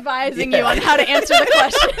lawyer's out. advising Yeah. you on how to answer the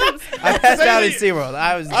questions. I passed out in Say- SeaWorld.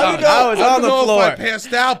 I was I don't know. I was I don't on the know floor. if I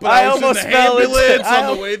passed out, but I I was almost in the fell into- ambulance I on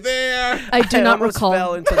al- the way there. I do I not almost recall.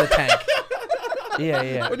 fell into the tank.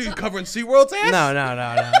 Yeah. What are you covering SeaWorld's ass? No.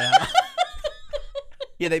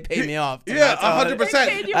 Yeah, they paid me off. Yeah, That's all it- 100%. They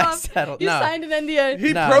paid you I off. settled. You No. signed an NDA.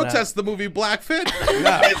 He No, protests the movie Blackfin.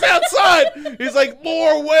 No. He's outside. He's like,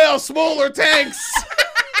 more whale, smaller tanks.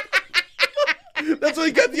 That's what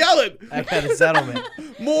he kept yelling. I got a settlement.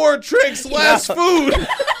 More tricks, less food.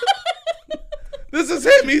 This is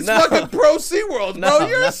him. He's No. fucking pro SeaWorld, bro. No,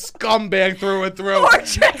 You're no. a scumbag through and through. More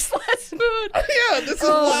tricks, less food. Yeah, this is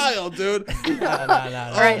wild, dude. No. All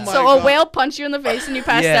right, Oh my so God. a whale punched you in the face and you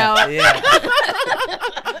passed Yeah. out. Yeah.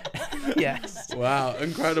 Yes. Wow,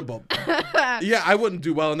 incredible. Yeah, I wouldn't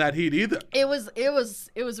do well in that heat either. It was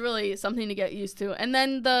really something to get used to.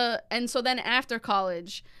 And so then after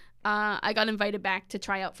college, I got invited back to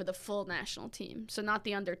try out for the full national team. So not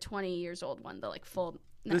the under 20 years old one, the like full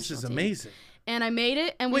national This is team. amazing. And I made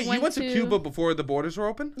it. And Wait, we you went to Cuba before the borders were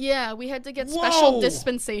open? Yeah, we had to get Whoa. special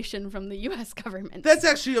dispensation from the U.S. government. That's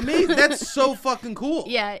actually amazing. That's so fucking cool.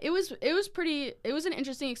 Yeah, it was an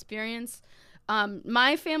interesting experience.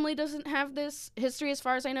 My family doesn't have this history as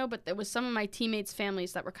far as I know, but there was some of my teammates'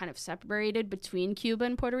 families that were kind of separated between Cuba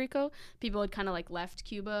and Puerto Rico. People had kind of like left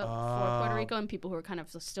Cuba for Puerto Rico, and people who were kind of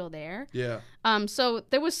still there. Yeah. So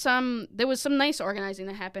there was some nice organizing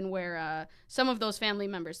that happened where some of those family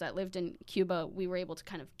members that lived in Cuba, we were able to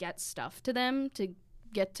kind of get stuff to them to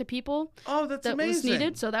get to people. Oh, that's that amazing. was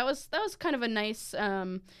needed. So that was kind of a nice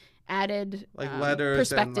added like letters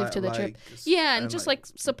perspective and to the like, trip. Yeah, and just like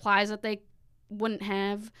supplies that they wouldn't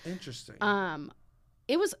have. Interesting.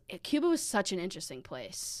 Cuba was such an interesting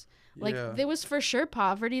place. Like Yeah. there was for sure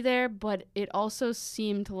poverty there, but it also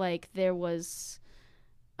seemed like there was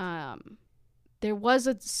a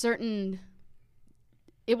certain,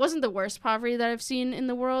 it wasn't the worst poverty that I've seen in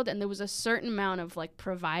the world, and there was a certain amount of like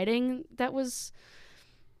providing that was,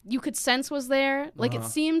 you could sense was there. Like it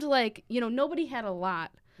seemed like, nobody had a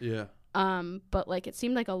lot. Yeah. But like it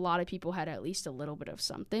seemed like a lot of people had at least a little bit of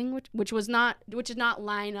something, which did not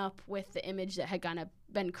line up with the image that had kind of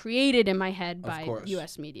been created in my head by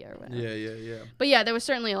U.S. media or whatever. Yeah. But yeah, there was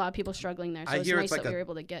certainly a lot of people struggling there, so it's nice like that we were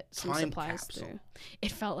able to get some time supplies capsule. through.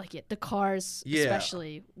 It felt like it. The cars,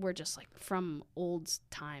 especially, were just like from old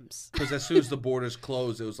times. Because as soon as the borders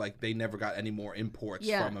closed, it was like they never got any more imports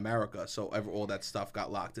from America, so all that stuff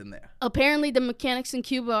got locked in there. Apparently, the mechanics in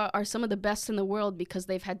Cuba are some of the best in the world because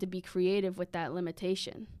they've had to be creative with that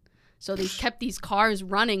limitation. So they've kept these cars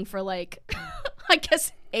running for like, I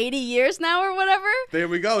guess, 80 years now or whatever. There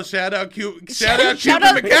we go. Shout out Cuban mechanics.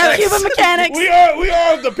 Cuban mechanics. We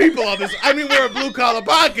are the people on this. I mean, we're a blue collar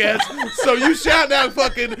podcast, so you shout out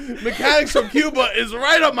fucking mechanics from Cuba is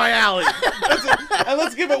right up my alley. And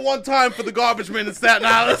let's give it one time for the garbage man in Staten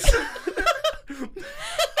Island.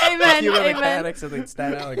 Amen. Cuban Amen. mechanics and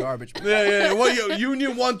Staten Island garbage. Yeah. Well,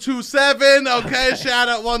 Union 127. Okay, shout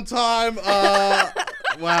out one time.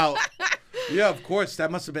 Wow. Yeah, of course.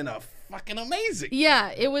 That must have been a fucking amazing.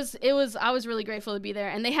 Yeah, it was. I was really grateful to be there,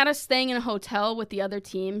 and they had us staying in a hotel with the other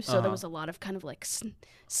team, so there was a lot of kind of like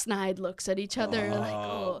snide looks at each other, like,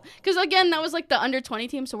 oh, because again, that was like the under 20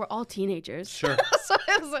 team, so we're all teenagers. Sure. So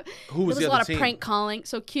it was Who was there was the a lot other team? of prank calling.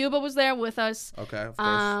 So Cuba was there with us. Okay, of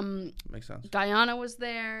course. Makes sense. Guyana was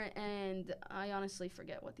there, and I honestly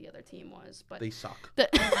forget what the other team was, but they suck.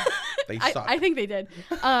 They suck. I think they did.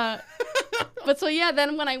 But so yeah,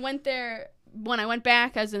 then when I went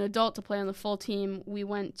back as an adult to play on the full team, we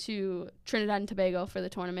went to Trinidad and Tobago for the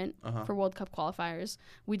tournament for World Cup qualifiers.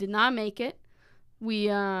 We did not make it. Do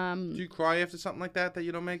you cry after something like that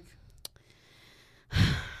you don't make?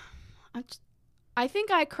 I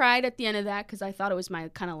think I cried at the end of that because I thought it was my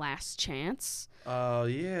kind of last chance. Oh,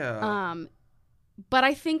 yeah. But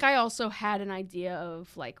I think I also had an idea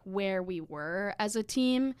of like where we were as a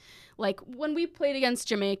team. Like when we played against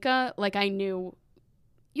Jamaica, like I knew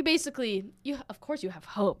of course you have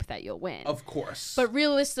hope that you'll win. Of course. But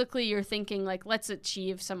realistically, you're thinking like, let's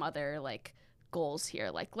achieve some other like goals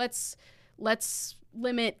here. Like let's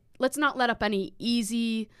not let up any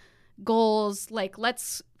easy goals. Like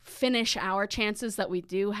let's finish our chances that we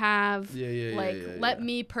do have. Let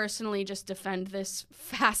me personally just defend this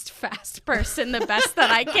fast person the best that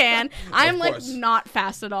I can. I'm like not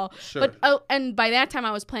fast at all. Sure. But and by that time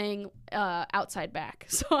I was playing outside back.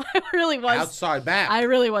 So I really was outside back. I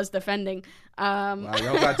really was defending. Well, you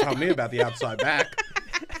don't gotta tell me about the outside back.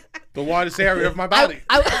 The widest area of my body.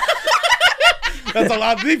 That's a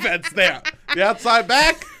lot of defense there. The outside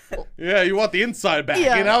back. Yeah, you want the inside back.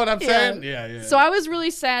 Yeah, you know what I'm saying? Yeah. So I was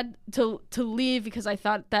really sad to leave because I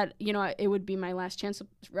thought that, it would be my last chance to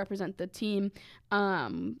represent the team.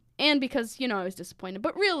 And because, I was disappointed.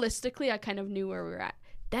 But realistically, I kind of knew where we were at.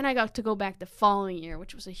 Then I got to go back the following year,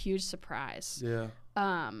 which was a huge surprise. Yeah.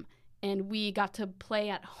 And we got to play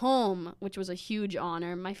at home, which was a huge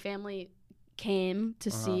honor. My family came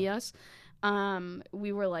to see us.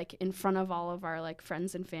 We were like in front of all of our like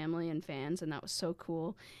friends and family and fans, and that was so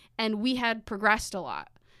cool. And we had progressed a lot,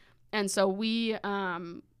 and so we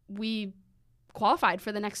qualified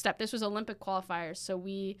for the next step. This was Olympic qualifiers, so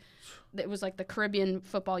it was like the Caribbean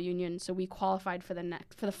Football Union, so we qualified for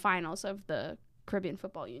the finals of the Caribbean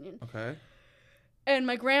Football Union. Okay. And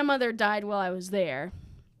my grandmother died while I was there.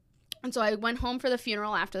 And so I went home for the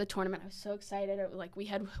funeral after the tournament. I was so excited. Like we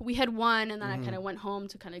had won, and then I kind of went home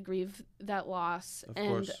to kind of grieve that loss. Of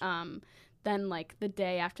course. Then like the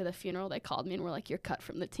day after the funeral, they called me and were like, "You're cut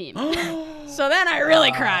from the team." So then I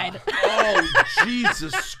really cried. Oh,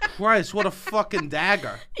 Jesus Christ! What a fucking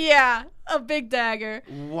dagger! Yeah, a big dagger.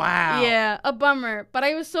 Wow. Yeah, a bummer. But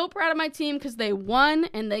I was so proud of my team because they won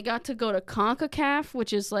and they got to go to CONCACAF,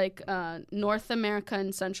 which is like North America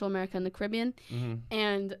and Central America and the Caribbean.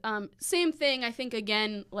 And same thing, I think,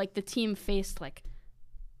 again, like the team faced like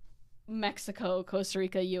Mexico, Costa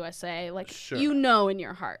Rica, USA. Like, Sure. you know in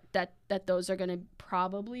your heart that those are going to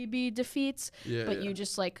probably be defeats. Yeah, but yeah. you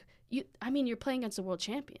just like... you're playing against a world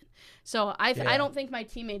champion. So I don't think my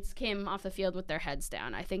teammates came off the field with their heads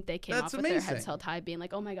down. I think they came That's off with their amazing. heads held high, being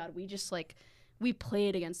like, oh my God, we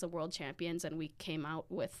played against the world champions and we came out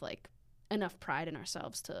with like enough pride in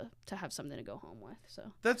ourselves to have something to go home with.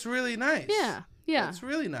 So That's really nice. yeah. That's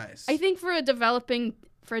really nice. I think for a developing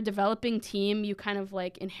team, you kind of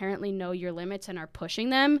like inherently know your limits and are pushing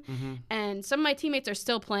them. And some of my teammates are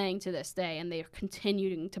still playing to this day, and they're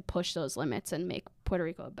continuing to push those limits and make Puerto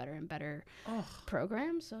Rico a better and better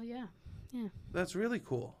program. So yeah. That's really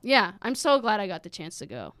cool. Yeah, I'm so glad I got the chance to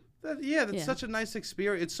go. That's such a nice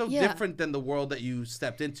experience. It's so Yeah. different than the world that you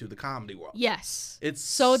stepped into, the comedy world. Yes. It's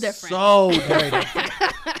so different. So different.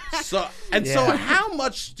 So how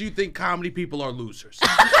much do you think comedy people are losers?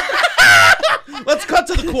 Let's cut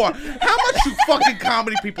to the core. How much do fucking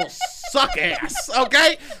comedy people suck ass,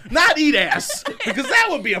 okay? Not eat ass, because that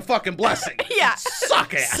would be a fucking blessing. Yeah.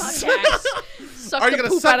 Suck ass. Suck ass. Suck Are the you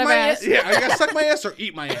gonna poop suck out of my ass. ass? Yeah, are you gonna suck my ass or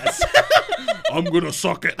eat my ass? I'm gonna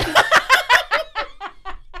suck it.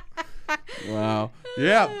 Wow.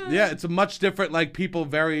 Yeah, it's a much different, like, people,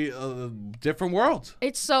 very different world.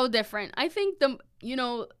 It's so different. I think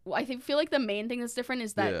feel like the main thing that's different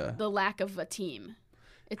is that the lack of a team.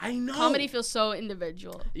 I know. Comedy feels so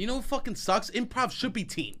individual. You know what fucking sucks? Improv should be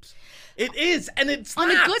teams. It is, and it's On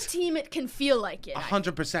not. a good team, it can feel like it.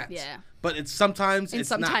 100%. Yeah. But sometimes it's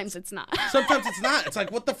not. It's not. Sometimes it's not. It's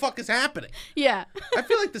like, what the fuck is happening? Yeah. I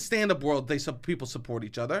feel like the stand-up world, people support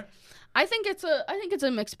each other. I think it's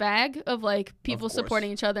a mixed bag of like people course.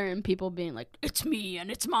 supporting each other and people being like, it's me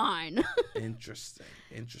and it's mine. Interesting.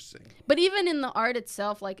 But even in the art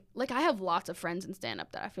itself, like I have lots of friends in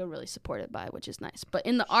stand-up that I feel really supported by, which is nice. But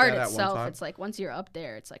in the art out one itself, time. it's like once you're up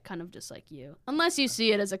there, it's like kind of just like you. Unless you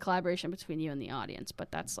see it as a collaboration between you and the audience,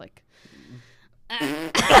 but that's like... Get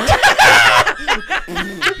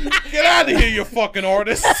out of here, you fucking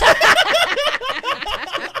artist.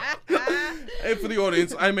 Hey, for the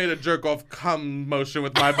audience, I made a jerk-off cum motion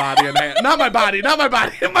with my body and hand. Not my body. My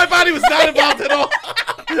body was not involved at all.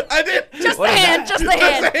 I did. Just the hand, Just the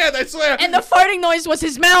hand, I swear. And the farting noise was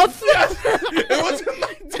his mouth. Yes. It wasn't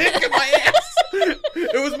my dick in my ass.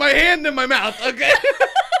 It was my hand in my mouth, okay?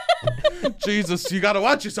 Jesus, you gotta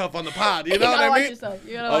watch yourself on the pod. You know what I mean?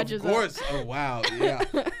 You gotta watch yourself. Of course. Oh, wow. Yeah.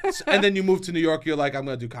 And then you moved to New York. You're like, I'm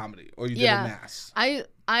gonna do comedy, or you did a mass. I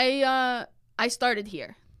started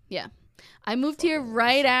here. Yeah. I moved here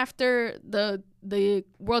right after the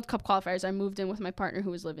World Cup qualifiers. I moved in with my partner who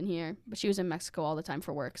was living here, but she was in Mexico all the time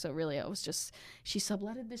for work. So really, it was just she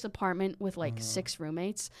subletted this apartment with like 6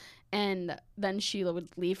 roommates, and then she would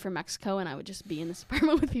leave for Mexico, and I would just be in this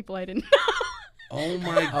apartment with people I didn't know. Oh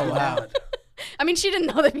my God. Wow. I mean, she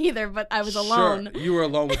didn't know them either, but I was alone. Sure. You were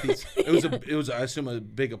alone with these. It was I assume a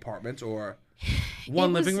big apartment or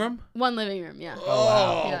one living room. One living room, yeah.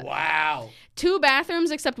 Oh Yeah. wow. 2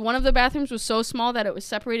 bathrooms, except one of the bathrooms was so small that it was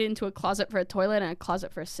separated into a closet for a toilet and a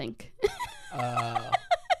closet for a sink.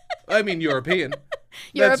 I mean, European.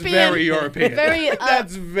 That's European. very European.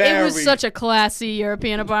 That's very. It was such a classy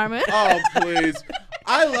European apartment. Oh please!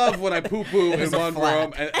 I love when I poo-poo in a one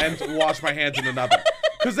flat. room and wash my hands in another.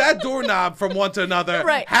 Because that doorknob from one to another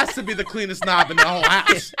Right. has to be the cleanest knob in the whole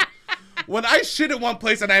house. When I shit in one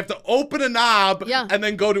place and I have to open a knob and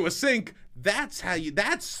then go to a sink, that's how you.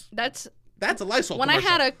 That's a Lysol when commercial.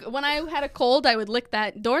 I had a cold, I would lick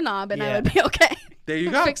that doorknob and I would be okay. There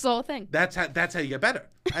you go. Fix the whole thing. That's how you get better.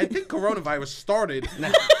 I think coronavirus started.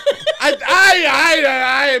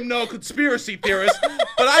 I am no conspiracy theorist,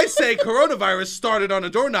 but I say coronavirus started on a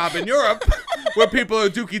doorknob in Europe where people are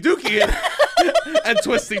dookie and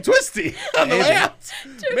twisty on the way out.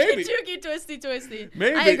 Maybe. Dookie, twisty.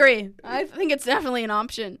 Maybe. I agree. I think it's definitely an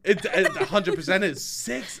option. It 100% is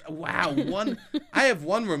 6. Wow. I have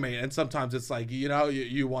one roommate, and sometimes it's like,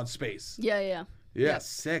 you want space. Yeah. Yeah,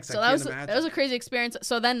 6. So I that can't imagine. was a crazy experience.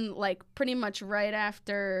 So then, like, pretty much right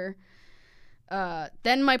after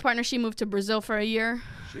Then my partner, she moved to Brazil for a year.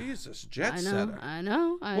 Jesus, jet I know, setter. I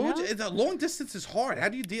know. The long distance is hard. How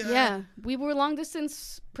do you deal? Yeah, we were long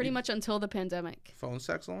distance pretty much until the pandemic. Phone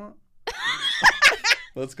sex a lot.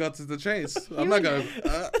 Let's cut to the chase. I'm not gonna.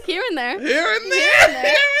 Here and there. Here and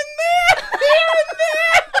there.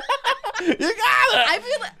 You got it. I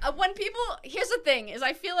feel like when people, here's the thing, is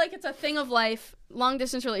I feel like it's a thing of life. Long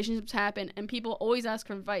distance relationships happen, and people always ask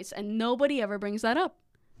for advice, and nobody ever brings that up.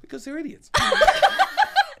 Because they're idiots.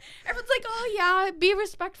 Everyone's like, oh yeah, be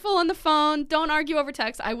respectful on the phone. Don't argue over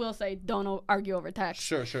text. I will say, don't argue over text.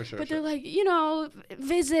 Sure. But they're like,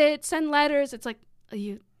 visit, send letters. It's like, are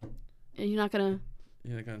you not gonna?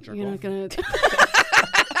 You're not gonna jerk You're off? not gonna.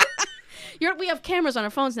 We have cameras on our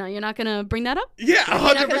phones now. You're not gonna bring that up? Yeah,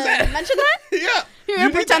 100%. Mention that? Yeah. You're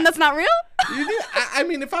gonna pretend that's not real? I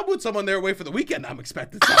mean, if I'm with someone there away for the weekend, I'm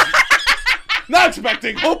expecting something. Not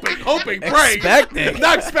expecting, hoping, praying. Expecting.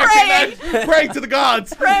 Not expecting, praying to the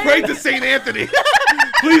gods. Praying to St. Anthony.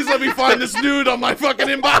 Please let me find this nude on my fucking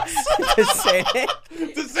inbox.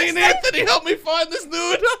 To St. Anthony, help me find this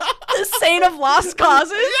nude. The saint of lost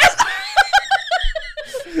causes.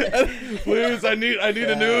 Please, I need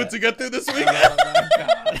a nude to get through this weekend. Oh my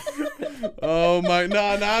god. Oh my,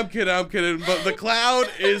 no, I'm kidding. But the cloud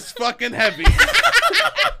is fucking heavy.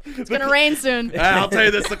 It's gonna rain soon. I'll tell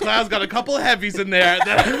you this, the cloud's got a couple of heavies in there.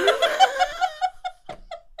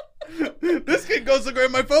 This kid goes to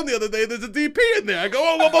grab my phone the other day. There's a DP in there. I go,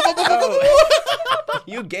 Oh.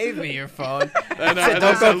 You gave me your phone. And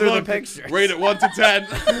Don't go through the pictures. Rate it 1 to 10.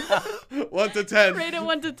 1 to 10. Rate it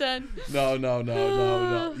 1 to 10.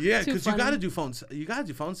 No. Yeah, Too because you funny. gotta do phone. You gotta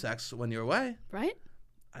do phone sex when you're away. Right?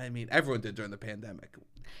 I mean, everyone did during the pandemic.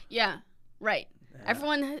 Yeah. Right.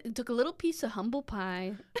 Everyone took a little piece of humble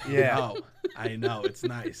pie. Yeah. I know. It's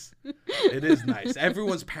nice. It is nice.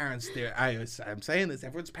 Everyone's parents there. I'm saying this.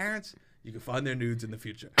 Everyone's parents, you can find their nudes in the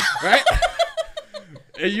future. Right?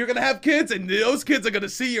 And you're going to have kids, and those kids are going to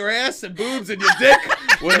see your ass and boobs and your dick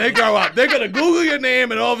when they grow up. They're going to Google your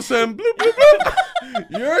name, and all of a sudden, bloop, bloop,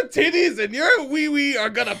 bloop, your titties and your wee-wee are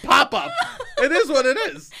going to pop up. It is what it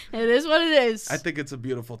is. It is what it is. I think it's a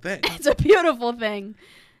beautiful thing. It's a beautiful thing.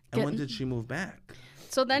 And when did she move back?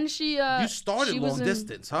 So then she You started she was long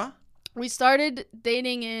distance, huh? We started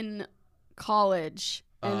dating in college,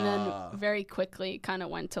 and then very quickly kind of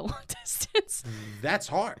went to long distance. That's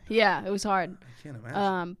hard. Yeah, it was hard. I can't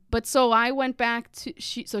imagine. But so I went back to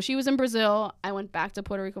she was in Brazil. I went back to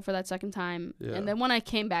Puerto Rico for that second time, and then when I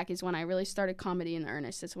came back is when I really started comedy in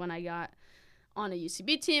earnest. It's when I got on a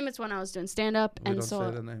UCB team. It's when I was doing stand up, We and don't so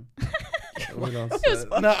say the name. We don't it was, say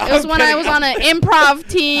it. No, it was when I was on an improv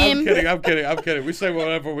team. I'm kidding. We say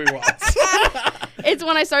whatever we want. It's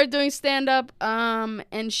when I started doing stand up,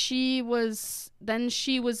 and she was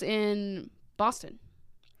in Boston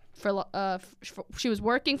she was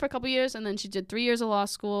working for a couple years, and then she did 3 years of law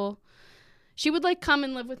school. She would like come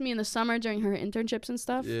and live with me in the summer during her internships and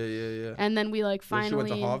stuff. Yeah. And then we like finally.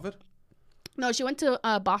 She went to Harvard? No, she went to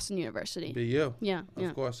Boston University. BU. Yeah.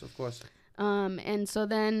 Of course. And so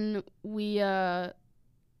then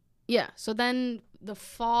so then the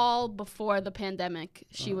fall before the pandemic,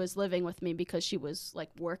 she was living with me because she was like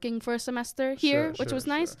working for a semester here, which was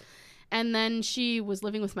nice. Sure. And then she was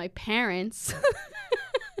living with my parents.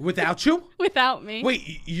 Without you? Without me.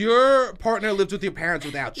 Wait, your partner lived with your parents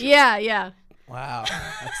without you? Yeah. Wow,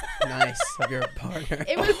 that's nice of your partner.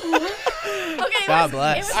 It was okay. God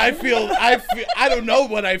bless. I feel. I don't know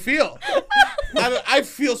what I feel. I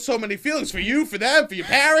feel so many feelings for you, for them, for your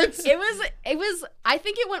parents. It was. I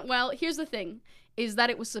think it went well. Here's the thing: is that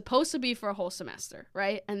it was supposed to be for a whole semester,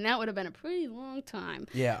 right? And that would have been a pretty long time.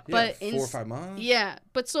 Yeah. But 4 or 5 months. Yeah,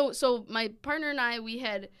 but so my partner and I, we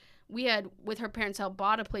had with her parents' help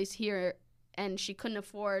bought a place here, and she couldn't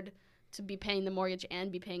afford to be paying the mortgage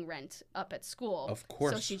and be paying rent up at school. Of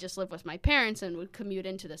course. So she just lived with my parents and would commute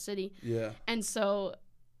into the city. Yeah. And so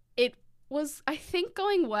it was, I think,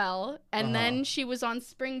 going well. And then she was on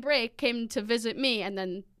spring break, came to visit me, and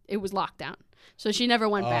then it was lockdown. So she never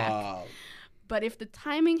went back. But if the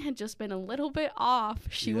timing had just been a little bit off,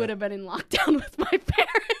 she would have been in lockdown with my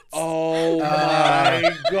parents. Oh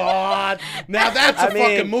my God! Now that's a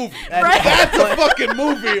fucking movie. Right? That's a fucking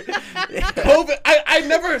movie. COVID. I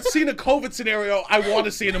never seen a COVID scenario I want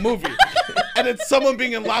to see in a movie, and it's someone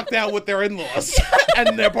being in lockdown with their in-laws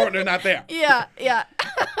and their partner not there. Yeah.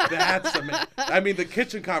 That's amazing. I mean, the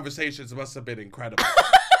kitchen conversations must have been incredible.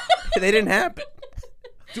 They didn't happen.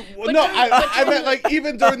 No, I meant like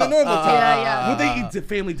even during the normal time. Yeah. Would they eat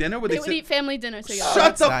family dinner? They would eat family dinner together.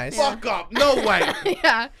 Shut the nice. fuck up. No way.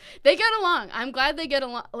 Yeah, they get along. I'm glad they get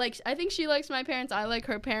along. Like, I think she likes my parents. I like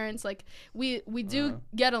her parents. Like, we do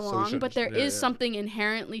get along, but there is something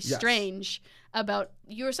inherently strange about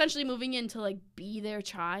you're essentially moving in to like be their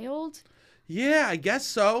child. Yeah, I guess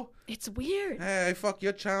so. It's weird. Hey, fuck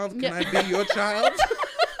your child. Can I be your child?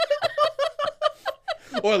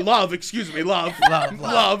 Or love, excuse me, love.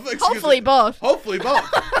 Excuse Hopefully me. both. Hopefully both.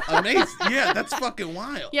 Amazing. Yeah, that's fucking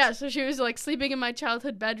wild. Yeah, so she was like sleeping in my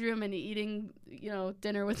childhood bedroom and eating,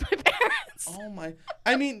 dinner with my parents. Oh my.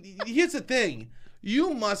 I mean, here's the thing.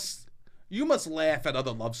 You must laugh at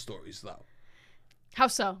other love stories though. How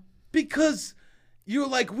so? Because you're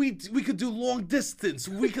like, we could do long distance.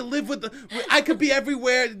 We could live with I could be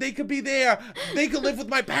everywhere. They could be there. They could live with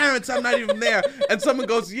my parents. I'm not even there. And someone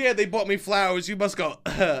goes, yeah, they bought me flowers. You must go,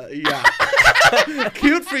 yeah.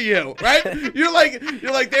 Cute for you, right? You're like,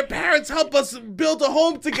 their parents help us build a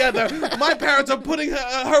home together. My parents are putting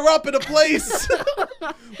her up in a place.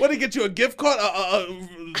 What, to get you a gift card?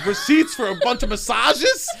 Receipts for a bunch of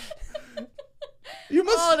massages? You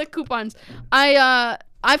must. Oh, the coupons.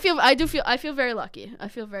 I feel very lucky. I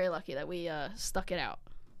feel very lucky that we stuck it out.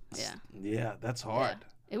 Yeah. Yeah, that's hard.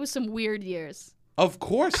 Yeah. It was some weird years. Of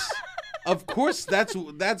course. That's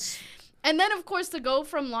And then of course to go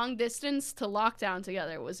from long distance to lockdown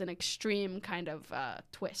together was an extreme kind of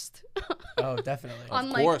twist. Oh, definitely.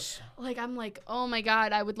 Of course. Like I'm like, "Oh my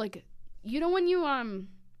god, I would like when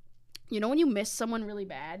you miss someone really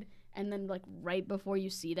bad and then like right before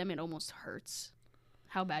you see them it almost hurts.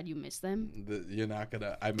 How bad you miss them? You're not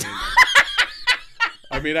gonna. I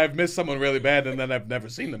mean, I've missed someone really bad, and then I've never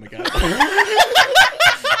seen them again.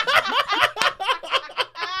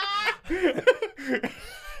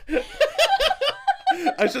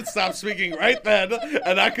 I should stop speaking right then,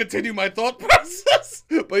 and I continue my thought process.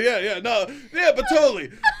 But but totally.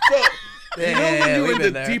 So. You know when you're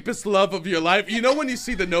in the deepest love of your life? You know when you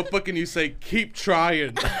see The Notebook and you say, keep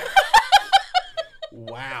trying.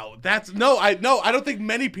 Wow, I don't think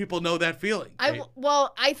many people know that feeling.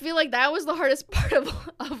 I feel like that was the hardest part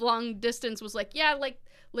of long distance was like,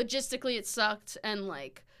 logistically it sucked and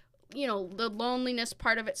like, the loneliness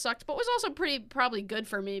part of it sucked, but was also probably good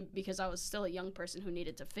for me because I was still a young person who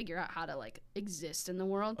needed to figure out how to like exist in the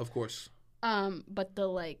world. Of course. But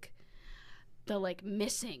the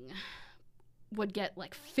missing would get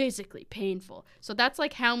like physically painful. So that's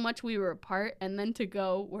like how much we were apart, and then to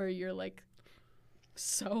go where you're like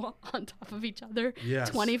so on top of each other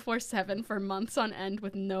 24/7 for months on end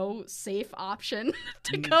with no safe option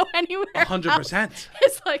to go anywhere 100%.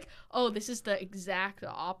 It's like, oh, this is the exact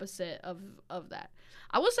opposite of that.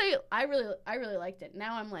 I will say I really liked it.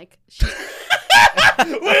 Now I'm like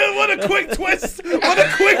what a quick twist. What a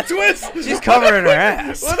quick twist. She's covering her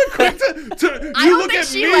ass. What a quick you look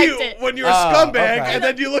at me when you're a scumbag, and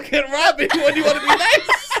then you look at Robbie when you want to be nice.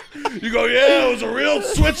 You go, yeah, it was a real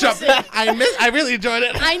switch up. I really enjoyed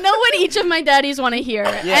it. I know what each of my daddies want to hear,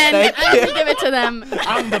 and I'm going to give it to them.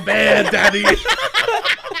 I'm the bad daddy.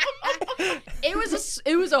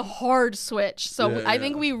 It was a hard switch, so I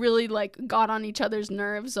think we really like got on each other's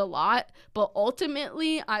nerves a lot. But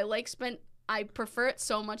ultimately, I prefer it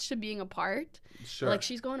so much to being apart. Sure. Like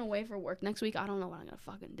she's going away for work next week. I don't know what I'm gonna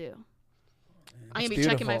fucking do. I'm gonna be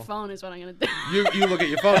checking my phone. Is what I'm gonna do. You look at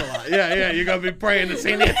your phone a lot. Yeah. You're gonna be praying to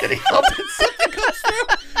St. Anthony. Hoping something comes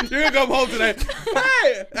through. You're gonna come home today.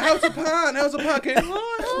 Hey, how's the pond? Came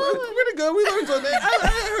on. Pretty good. We learned something.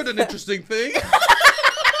 I heard an interesting thing.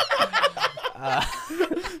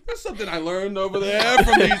 There's something I learned over there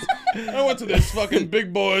from these. I went to this fucking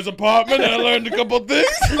big boy's apartment and I learned a couple things.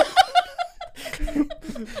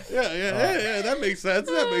 Yeah. That makes sense.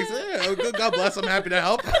 Yeah, God bless. I'm happy to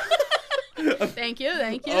help. Thank you.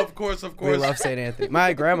 Of course. We love St. Anthony.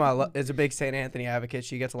 My grandma is a big St. Anthony advocate.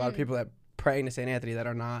 She gets a lot of people that praying to St. Anthony that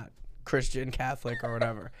are not Christian, Catholic, or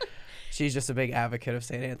whatever. She's just a big advocate of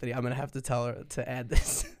St. Anthony. I'm gonna have to tell her to add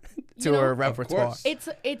this to her repertoire.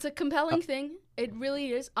 It's a compelling thing. It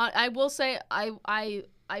really is. I will say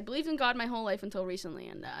I believed in God my whole life until recently,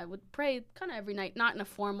 and I would pray kind of every night, not in a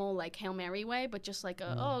formal like Hail Mary way, but just like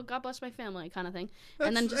oh, God bless my family kind of thing. That's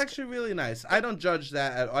and then just, actually really nice. I don't judge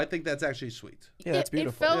that at all. I think that's actually sweet. Yeah, that's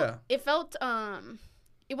beautiful. It felt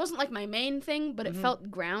it wasn't like my main thing, but it felt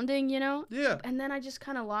grounding, you know? Yeah. And then I just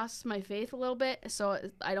kind of lost my faith a little bit, so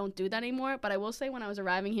I don't do that anymore. But I will say when I was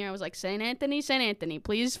arriving here, I was like, St. Anthony,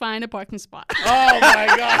 please find a parking spot. Oh, my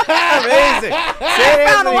God. Amazing. I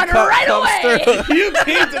found one right away. You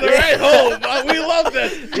came to the right home. We love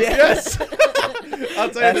this. Yes. I'll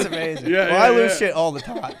tell That's you. amazing. Yeah, well, I yeah, lose yeah. shit all the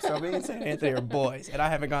time. So me and St. Anthony are boys, and I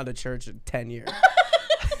haven't gone to church in 10 years.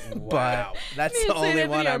 Wow. But that's Me the and St. only Anthony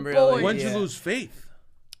one are I'm really. boys. When did yeah. you lose faith?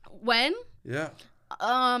 When? Yeah.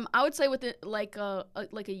 I would say within like a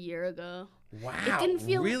year ago. Wow. It didn't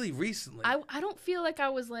feel really recently. I don't feel like I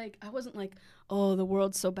wasn't like, oh, the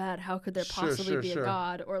world's so bad, how could there Sure, possibly sure, be sure. a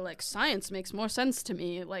God? Or like science makes more sense to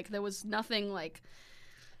me. Like there was nothing like,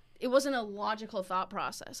 it wasn't a logical thought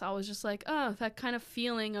process. I was just like, oh, that kind of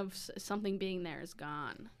feeling of something being there is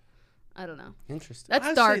gone. I don't know. Interesting. That's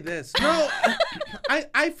I'll dark. say this. No,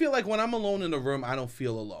 I feel like when I'm alone in a room, I don't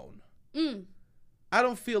feel alone. I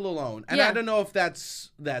don't feel alone. And Yeah. I don't know if that's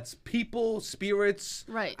people, spirits.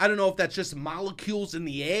 Right. I don't know if that's just molecules in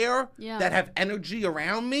the air Yeah. that have energy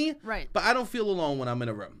around me. Right. But I don't feel alone when I'm in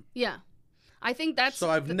a room. Yeah. I think that's So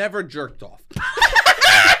I've never jerked off.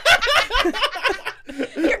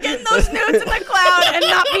 you're getting those nudes in the cloud and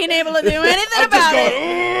not being able to do anything about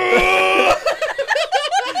it.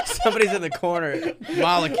 Somebody's in the corner.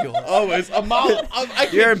 Molecules. Always.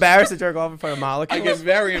 You're embarrassed to jerk off in front of I molecules? get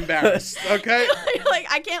very embarrassed, okay? You're like,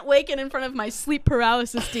 I can't waken in front of my sleep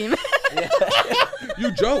paralysis team.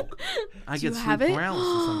 You joke. I Do get you sleep have it?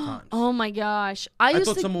 paralysis sometimes. Oh my gosh. I used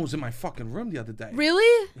thought to someone was in my fucking room the other day.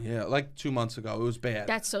 Really? Yeah, like 2 months ago. It was bad.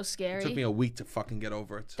 That's so It scary. took me a week to fucking get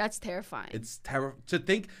over it. That's terrifying. It's terrible to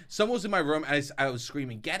think someone was in my room and I was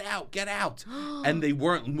screaming, "Get out, get out!" and they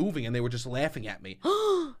weren't moving and they were just laughing at me.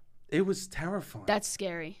 It was terrifying. That's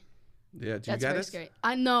scary. Yeah, do you That's get very it? scary.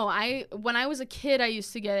 I know. When I was a kid, I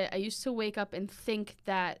used to get it. I used to wake up and think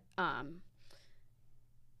that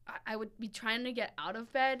I would be trying to get out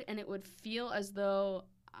of bed, and it would feel as though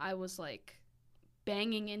I was like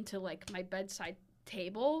banging into like my bedside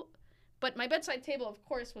table. But my bedside table, of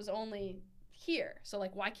course, was only here. So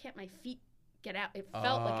like, why can't my feet get out? It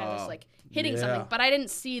felt like I was like hitting something, yeah. but I didn't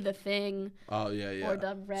see the thing. Oh yeah. Or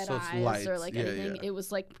the red So it's eyes or lights. like Yeah, anything. yeah. It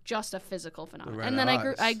was like just a physical phenomenon. red And then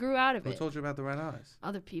eyes. I grew out of Who it. told you about the red eyes?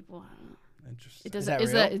 Other people. I don't know. Interesting. It does. that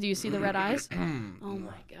Is real? that? Do you see the red eyes? Oh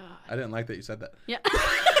my god. I didn't like that you said that. Yeah.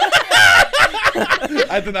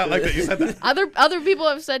 I did not like that you said that. Other people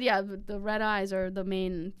have said the red eyes are the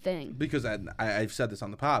main thing. Because I've said this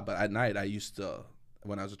on the pod, but at night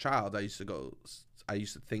when I was a child, I used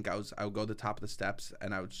to think I would go to the top of the steps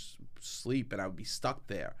and I would sleep and I would be stuck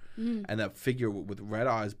there. And that figure with red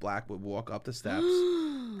eyes, black, would walk up the steps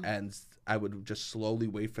and I would just slowly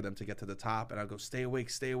wait for them to get to the top and I'd go, stay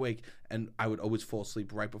awake. And I would always fall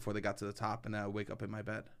asleep right before they got to the top and I would wake up in my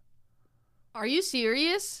bed. Are you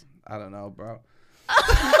serious? I don't know, bro.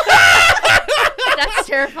 That's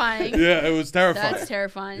terrifying. Yeah, it was terrifying. That's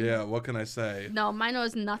terrifying. Yeah, what can I say? No, mine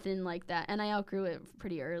was nothing like that, and I outgrew it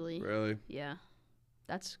pretty early. Really? Yeah.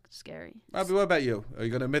 That's scary. Robbie, what about you? Are you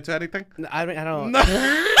going to admit to anything? I don't.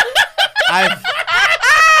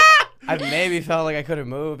 I've maybe felt like I couldn't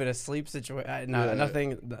move in a sleep situation. No, Yeah.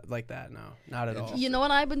 nothing like that. No, not at all. You know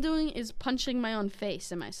what I've been doing is punching my own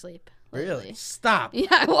face in my sleep. Really? lately. Stop. Yeah,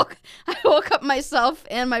 I woke up myself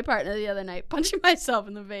and my partner the other night punching myself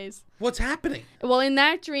in the face. What's happening? Well, in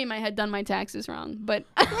that dream, I had done my taxes wrong, but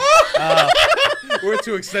We're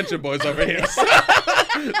two extension boys over here.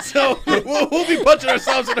 So we'll be punching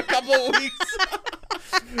ourselves in a couple of weeks.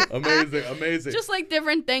 Amazing. just like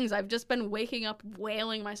different things. I've just been waking up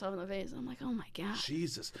wailing myself in the face. I'm like, oh my God.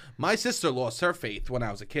 Jesus. My sister lost her faith when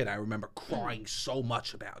I was a kid. I remember crying so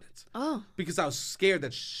much about it. Oh. Because I was scared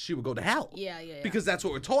that she would go to hell. Yeah. Because that's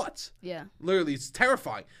what we're taught. Yeah. Literally, it's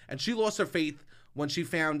terrifying. And she lost her faith when she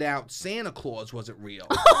found out Santa Claus wasn't real.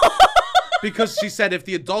 Because she said if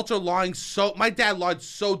the adults are lying my dad lied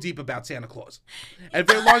so deep about Santa Claus. And if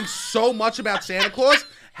they're lying so much about Santa Claus,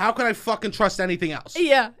 how can I fucking trust anything else?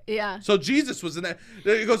 Yeah. So Jesus was in that.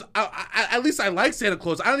 He goes, at least I like Santa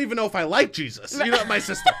Claus. I don't even know if I like Jesus. You know, my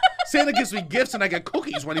sister. Santa gives me gifts and I get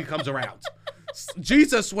cookies when he comes around.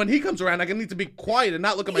 Jesus, when he comes around, I need to be quiet and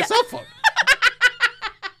not look at my cell phone.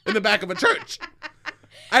 In the back of a church.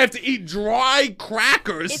 I have to eat dry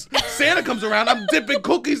crackers. Santa comes around, I'm dipping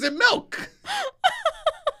cookies in milk.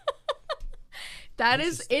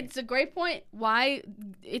 It's a great point. Why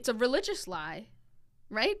it's a religious lie,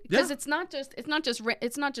 right? Because Yeah. it's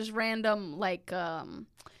not just random like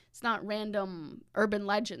It's not random urban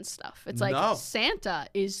legend stuff. It's like No. Santa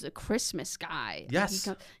is the Christmas guy. Yes.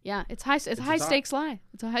 Yeah, it's high stakes slide.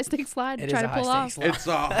 It's a high stakes slide to It try is to a pull off. high-stakes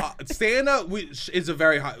It's Santa is a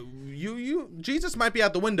very high. Jesus might be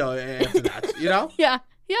out the window after that. You know? Yeah.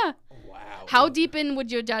 Wow. How deep in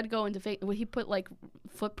would your dad go into fake? Would he put like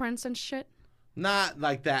footprints and shit? Not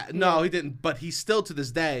like that. No, he didn't. But he still to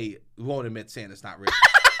this day won't admit Santa's not real.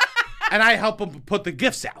 And I help him put the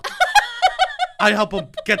gifts out. I help him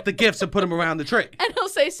get the gifts and put them around the tree. And he'll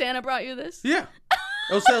say, "Santa brought you this." Yeah.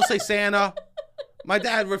 He'll say Santa. My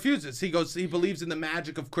dad refuses. He believes in the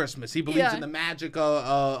magic of Christmas. He believes in the magic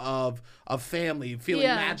of family, feeling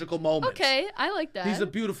magical moments. Okay, I like that. He's a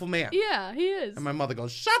beautiful man. Yeah, he is. And my mother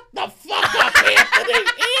goes, "Shut the fuck up, Anthony!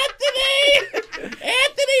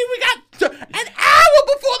 Anthony, we got an hour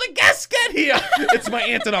before the guests get here." It's my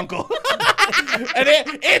aunt and uncle. And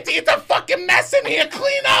Auntie, it's a fucking mess in here.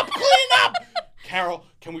 Clean up. Carol,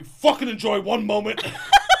 can we fucking enjoy one moment?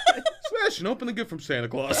 Smash and open the gift from Santa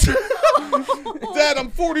Claus. Dad, I'm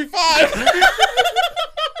 45.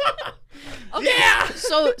 Okay. Yeah.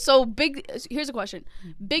 So big. Here's a question: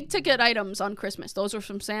 big ticket items on Christmas. Those were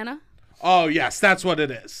from Santa. Oh yes, that's what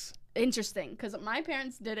it is. Interesting, because my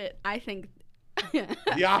parents did it. I think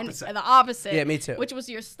The opposite. the opposite. Yeah, me too. Which was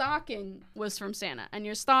your stocking was from Santa, and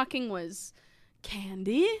your stocking was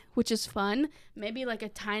candy, which is fun. Maybe like a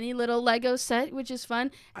tiny little Lego set, which is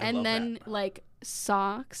fun, and love then that. like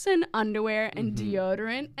socks and underwear and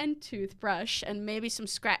deodorant and toothbrush and maybe some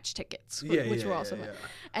scratch tickets, which were also fun.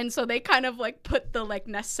 And so they kind of like put the like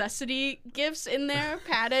necessity gifts in there,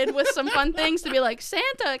 padded with some fun things to be like,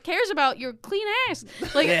 Santa cares about your clean ass.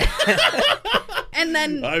 Like, and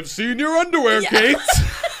then I've seen your underwear, Kate.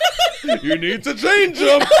 You need to change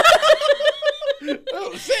them.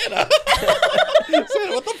 Oh, Santa.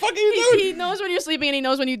 Santa, what the fuck are you doing? he knows when you're sleeping and he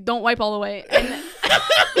knows when you don't wipe all the way.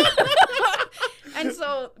 And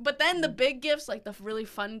so, but then the big gifts, like the really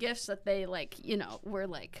fun gifts that they like, you know, were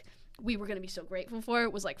like, we were going to be so grateful for,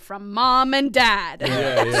 it was like from mom and dad.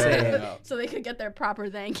 Yeah. So they could get their proper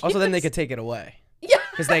thank yous. Also, then they could take it away. Yeah.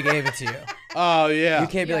 Because they gave it to you. Oh, yeah. You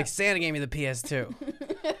can't be Yeah. like, Santa gave me the PS2.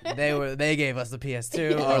 They gave us the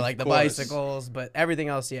PS2 or Of like the course. bicycles, but everything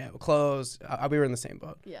else, clothes. We were in the same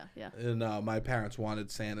boat. Yeah. No, my parents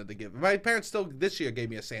wanted Santa to give. My parents still this year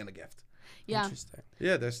gave me a Santa gift. Yeah. Interesting.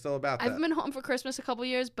 Yeah, they're still about that. I've been home for Christmas a couple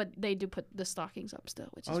years, but they do put the stockings up still,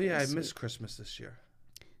 which is Oh yeah, really I sweet. missed Christmas this year.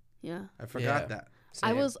 Yeah. I forgot Yeah. that. Same.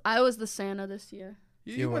 I was the Santa this year.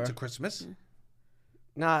 You You went were. to Christmas.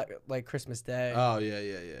 Not like Christmas Day. Oh yeah.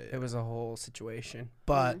 It was a whole situation.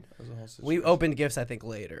 But That was a whole situation. we opened gifts, I think,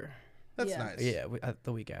 later. That's Yeah. nice. Yeah,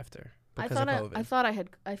 the week after. I Because thought of I COVID. thought I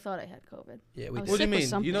had COVID. Yeah, I we was What do you sick with mean? You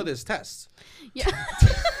something. know there's tests. Yeah.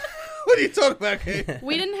 What are you talking about, Kate?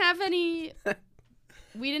 We didn't have any.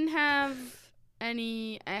 We didn't have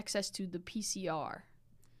any access to the PCR,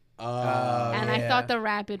 and I yeah. thought the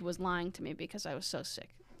rapid was lying to me because I was so sick.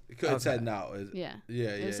 You could have said Okay. no. Yeah. Yeah.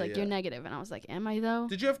 It was like, you're negative, and I was like, am I though?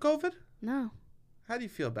 Did you have COVID? No. How do you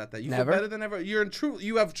feel about that? You Never. feel better than ever.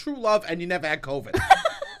 You have true love, and you never had COVID.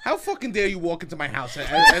 How fucking dare you walk into my house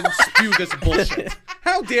and spew this bullshit?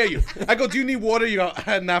 How dare you? I go, do you need water? You go,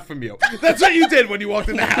 not from you. That's what you did when you walked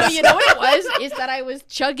in the No, house. you know what it was? Is that I was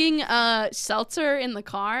chugging seltzer in the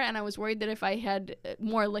car, and I was worried that if I had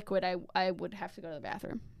more liquid, I would have to go to the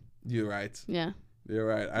bathroom. You're right. Yeah. You're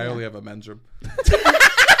right. I Yeah. only have a men's room.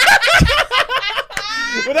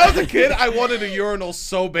 When I was a kid, I wanted a urinal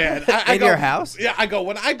so bad. I In go, your house? Yeah, I go,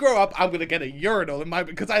 when I grow up, I'm going to get a urinal in my,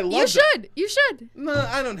 because I love You it. should. You should. No,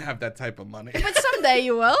 I don't have that type of money. But someday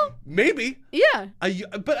you will. Maybe. Yeah.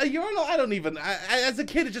 But a urinal, I don't even, as a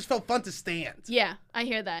kid, it just felt fun to stand. Yeah, I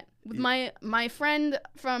hear that. With my friend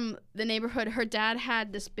from the neighborhood, her dad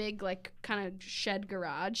had this big like kind of shed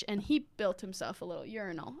garage, and he built himself a little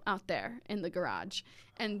urinal out there in the garage.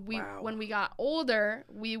 And when we got older,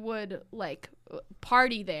 we would like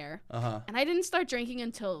party there. And I didn't start drinking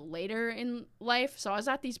until later in life, so I was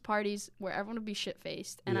at these parties where everyone would be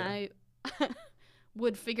shit-faced, and I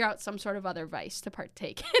would figure out some sort of other vice to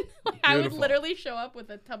partake in. Like, I would literally show up with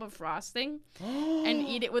a tub of frosting and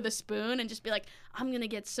eat it with a spoon and just be like, I'm gonna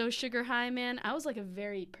get so sugar high, man. I was like a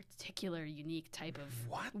very particular, unique type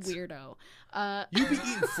of weirdo. You be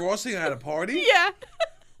eating frosting at a party? Yeah.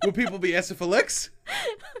 Would people be asking for licks?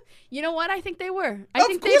 You know what? I think they were. I Of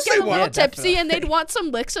think they'd course get they a little were. Yeah, tipsy and they'd want some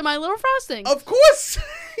licks of my little frosting. Of course.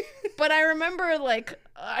 But I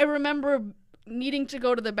remember needing to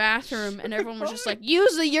go to the bathroom, and everyone was just like,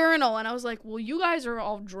 use the urinal, and I was like, well, you guys are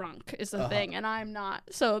all drunk is the thing, and I'm not.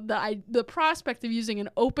 So the prospect of using an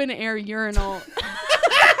open air urinal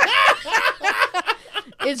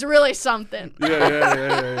is really something.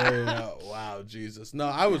 Yeah. Wow, Jesus. No,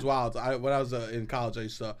 I was wild. When I was in college, I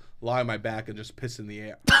used to lie on my back and just piss in the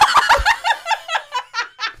air.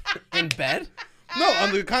 In bed? No,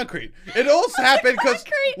 on the concrete. It also happened because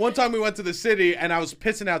one time we went to the city and I was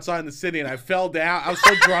pissing outside in the city and I fell down. I was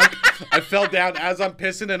so drunk. I fell down as I'm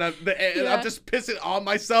pissing and I'm just pissing on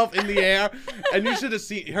myself in the air. And you should have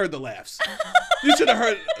heard the laughs. You should have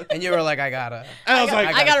heard. And you were like, I gotta. And I was like,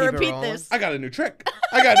 I gotta keep it repeat rolling. this. I got a new trick.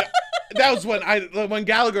 That was when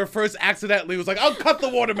Gallagher first accidentally was like, I'll cut the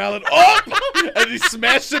watermelon up. And he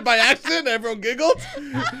smashed it by accident. Everyone giggled.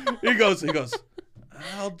 He goes,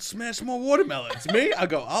 I'll smash more watermelons. Me? I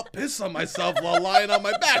go, I'll piss on myself while lying on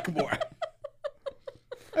my back more.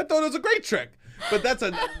 I thought it was a great trick. But that's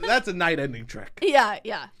a night-ending trick. Yeah.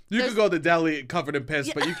 You could go to deli covered in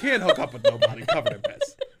piss, but you can't hook up with nobody covered in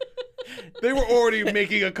piss. They were already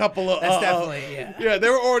making a couple of... That's definitely, yeah. Yeah, they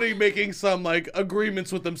were already making some,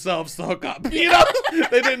 agreements with themselves to hook up. You know?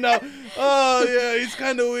 They didn't know, oh, yeah, he's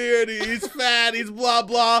kind of weird. He's fat. He's blah,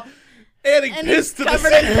 blah. Adding And piss he's to the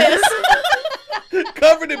covered in piss.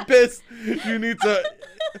 Covered in piss. You need to...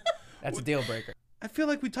 That's a deal breaker. I feel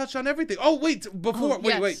like we touched on everything. Oh, wait.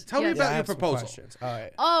 Wait. Tell me Yes. about I your have some proposal. questions. All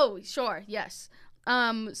right. Oh, sure. Yes.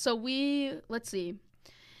 So let's see.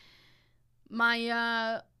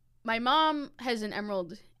 My mom has an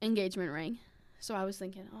emerald engagement ring. So I was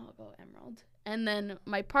thinking, oh, I'll go emerald. And then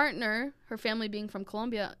my partner, her family being from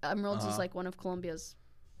Colombia, emeralds is like one of Colombia's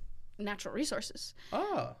natural resources.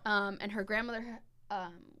 Oh. And her grandmother,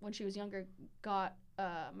 when she was younger, got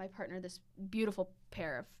my partner this beautiful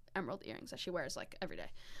pair of emerald earrings that she wears like every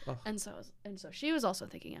day. Oh. And so she was also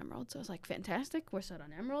thinking emerald. So I was like, fantastic, we're set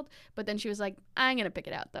on emerald. But then she was like, I'm gonna pick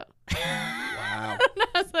it out though. Wow. And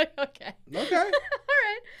I was like, okay. Okay. All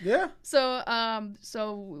right. Yeah.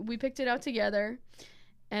 So we picked it out together,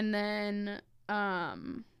 and then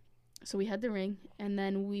so we had the ring, and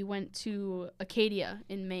then we went to Acadia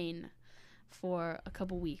in Maine for a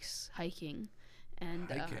couple weeks hiking, and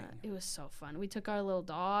it was so fun. We took our little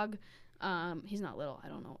dog. He's not little. I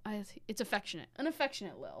don't know. It's affectionate. An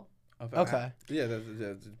affectionate Lil. Okay. Yeah,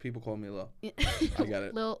 people call me Lil. I get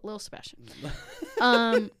it. Lil Sebastian.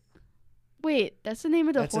 Wait, that's the name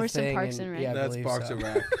of the That's a horse in thing Parks in- and Rec. yeah. I That's believe Parks so. and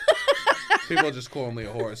Rec. People just call me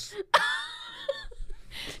a horse.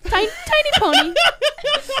 Tiny pony.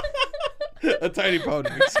 A tiny pony.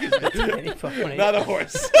 Excuse me. Tiny pony. Not a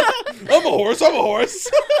horse. I'm a horse.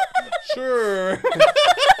 Sure.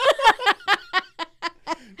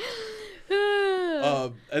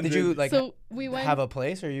 And Did then- you So we went. have a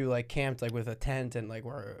place, or you camped with a tent and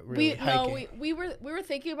were really hiking? we were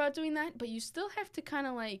thinking about doing that, but you still have to kind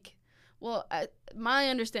of well, my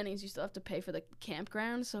understanding is you still have to pay for the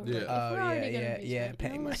campground. So we're Yeah. like, if Oh, we're already yeah, gonna be yeah,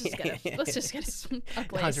 spending, pay let's money. just get a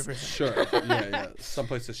place. 100%. Sure. Yeah.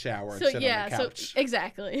 Someplace to shower and So sit yeah, on the so couch.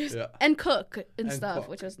 exactly, Yeah. and cook and And stuff, cook.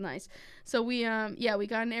 which was nice. So we we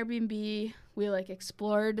got an Airbnb. We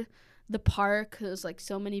explored the park. There was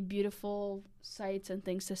so many beautiful sights and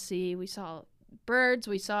things to see. We saw birds.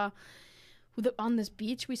 We saw on this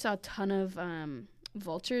beach. We saw a ton of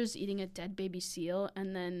vultures eating a dead baby seal,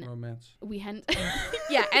 and then Romance. we had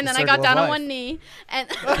yeah, and then I Circle got of down on life. one knee and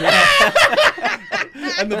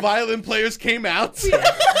And the violin players came out.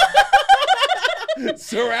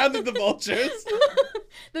 Surrounded the vultures.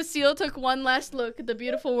 the seal took one last look at the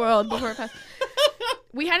beautiful world before it passed.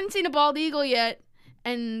 We hadn't seen a bald eagle yet,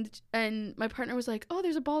 and my partner was like, "Oh,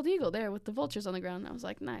 there's a bald eagle there with the vultures on the ground." And I was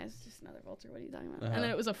like, "Nah, it's just another vulture. What are you talking about?" And then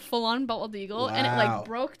it was a full-on bald eagle, and Wow. it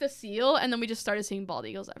broke the seal, and then we just started seeing bald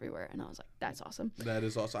eagles everywhere, and I was like, "That's awesome. That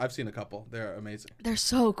is awesome. I've seen a couple. They're amazing. They're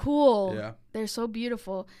so cool. Yeah. They're so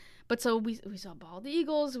beautiful." But so we saw bald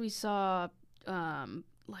eagles. We saw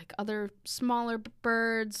other smaller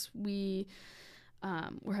birds. We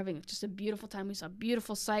were having just a beautiful time. We saw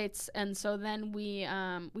beautiful sights, and so then we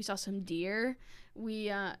saw some deer. We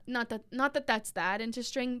not that that's that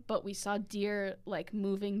interesting, but we saw deer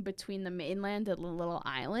moving between the mainland and the little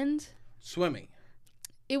island. Swimming.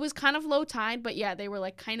 It was kind of low tide, but yeah, they were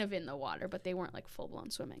kind of in the water, but they weren't full blown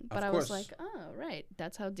swimming. But Of I course. was like, oh right,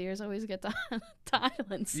 that's how deers always get to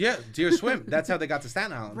islands. Yeah, deer swim. That's how they got to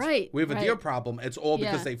Staten Island. Right, We have a right. deer problem. It's all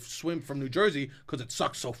because Yeah. they swim from New Jersey because it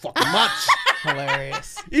sucks so fucking much.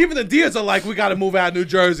 Hilarious. Even the deers are like, we got to move out of New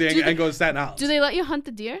Jersey and go to Staten Island. Do they let you hunt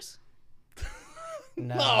the deers?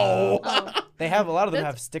 No. Oh. They have a lot of them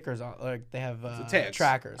That's- have stickers on. They have tags.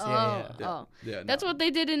 trackers. Oh, Yeah. oh. Yeah, no. That's what they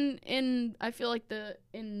did in I feel like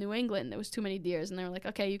in New England. There was too many deers, and they were like,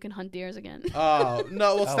 okay, you can hunt deers again. Oh,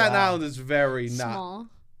 no. Well, Oh, Staten wow. Island is very not. Small.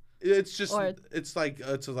 It's just Or- it's like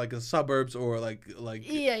the suburbs or like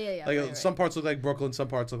Yeah. like right. some parts look like Brooklyn, some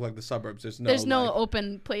parts look like the suburbs. There's no like,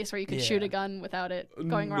 open place where you could shoot Yeah. a gun without it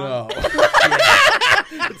going no. wrong.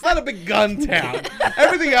 It's not a big gun town.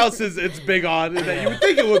 Everything else it's big on that you would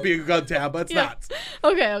think it would be a gun town, but it's Yeah. not.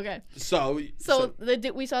 Okay. So We saw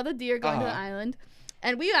the deer going to the Uh-huh. island,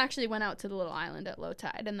 and we actually went out to the little island at low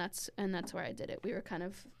tide, and that's where I did it. We were kind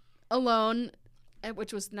of alone,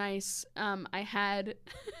 which was nice. I had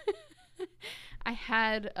I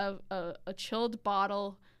had a chilled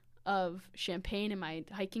bottle of champagne in my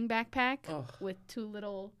hiking backpack with 2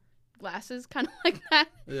 little glasses, kind of like that.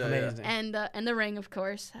 yeah, Amazing. And the ring, of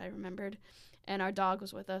course, I remembered. And our dog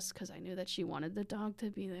was with us because I knew that she wanted the dog to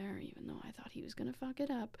be there, even though I thought he was gonna fuck it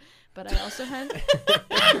up. But I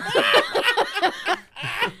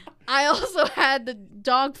also had the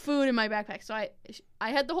dog food in my backpack, so I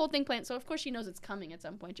had the whole thing planned. So of course she knows it's coming at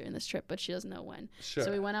some point during this trip, but she doesn't know when. Sure.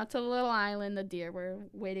 So we went out to the little island. The deer were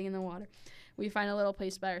waiting in the water. We find a little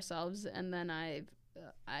place by ourselves, and then I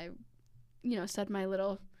said my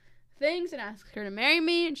little things and asked her to marry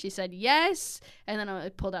me, and she said yes. And then I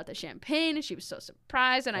pulled out the champagne, and she was so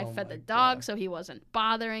surprised. And I fed the dog so he wasn't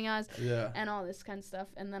bothering us, and all this kind of stuff.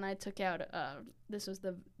 And then I took out this was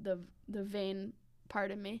the vain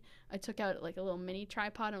part of me. I took out like a little mini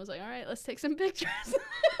tripod and was like, all right, let's take some pictures.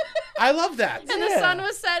 I love that. And the sun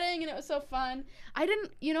was setting, and it was so fun. I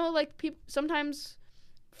didn't, like people sometimes.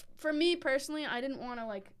 For me personally, I didn't want to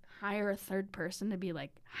like hire a third person to be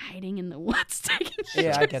like hiding in the woods taking pictures.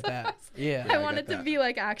 Yeah, I get of that. us. Yeah. I I wanted get to that. be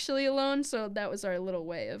like actually alone, so that was our little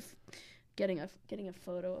way of getting a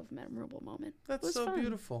photo of memorable moment. It That's was so fun.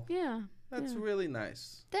 beautiful. Yeah. That's yeah. really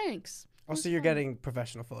nice. Thanks. Also, It you're was fun. getting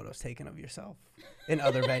professional photos taken of yourself in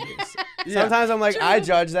other venues. Yeah. Sometimes I'm like, True. I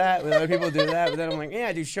judge that when other people do that, but then I'm like, yeah,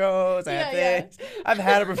 I do shows, I have Yeah, things. I've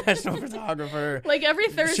had a professional photographer Like every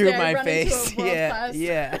Thursday, shoot I my run face. into a world Yeah, class.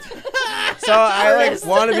 yeah. So I like Artist.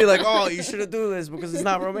 want to be like, oh, you shouldn't do this because it's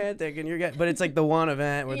not romantic, and you're getting. But it's like the one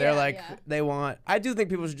event where they're Yeah, like, yeah. they want. I do think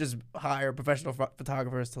people should just hire professional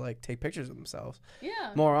photographers to like take pictures of themselves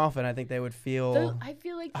Yeah. more often. I think they would feel. I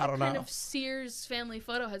feel like I that don't kind know. of Sears family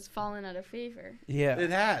photo has fallen out of favor. Yeah.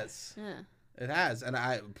 It has. Yeah. It has. And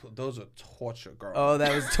those are torture, girl. Oh,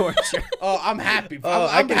 that was torture. Oh, I'm happy. Oh,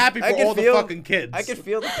 I'm happy for I can all the feel- fucking kids. I could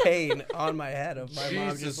feel the pain on my head of my mom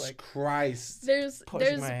Jesus just like. Christ. There's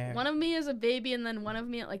Pushing my hair. one of me as a baby and then one of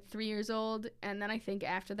me at like 3 years old, and then I think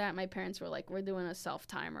after that my parents were like, we're doing a self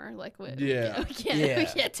timer, like we Yeah.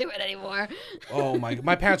 can't do it anymore. Oh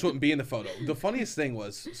my parents wouldn't be in the photo. The funniest thing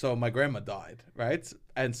was, so my grandma died, right?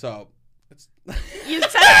 And so it's You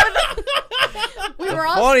said it with we were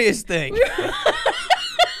all Funniest thing.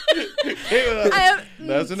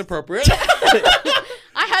 that's inappropriate.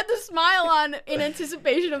 I had the smile on in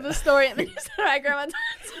anticipation of the story, and then you said my grandma died,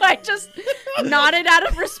 so I just nodded out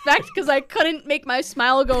of respect because I couldn't make my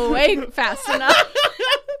smile go away fast enough.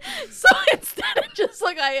 So instead, it just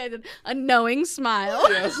like I had a knowing smile.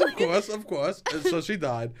 Yes, of course. And so she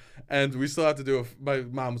died, and we still have to do my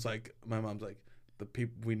mom's like, the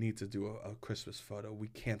people, we need to do a Christmas photo. We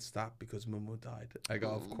can't stop because Mumu died. I go,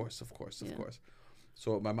 of course.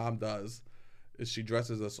 So what my mom does is she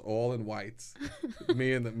dresses us all in white,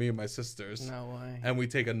 me and my sisters. No way. And we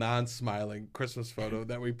take a non-smiling Christmas photo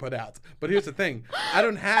that we put out. But here's the thing. I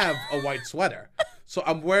don't have a white sweater. So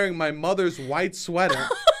I'm wearing my mother's white sweater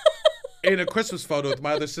in a Christmas photo with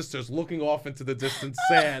my other sisters looking off into the distance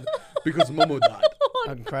sad because Mumu died.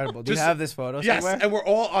 Incredible. Do you Just- have this photo Yes, somewhere? and we're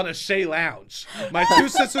all on a Shea lounge. My 2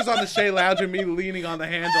 sisters on the Shea lounge and me leaning on the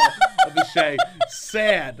handle of the Shea,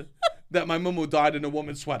 sad that my Mumu died in a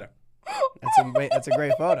woman's sweater. That's a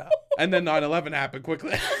great photo. And then 9/11 happened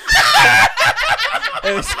quickly.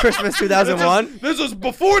 It was Christmas 2001. This was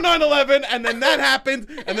before 9/11, and then that happened,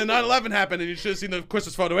 and then 9/11 happened, and you should have seen the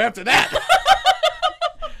Christmas photo after that.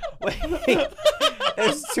 Wait, it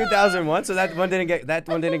was 2001, so that one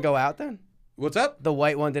didn't go out then. What's up? The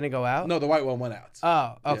white one didn't go out. No, the white one went out.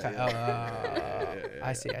 Oh, okay. Yeah.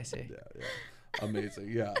 I see. Yeah. Amazing.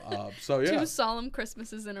 Yeah. So yeah. 2 solemn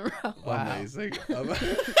Christmases in a row. Wow. Amazing.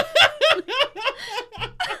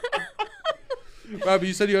 Robbie,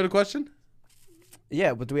 you said you had a question?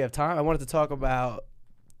 Yeah, but do we have time? I wanted to talk about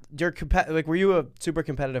your were you a super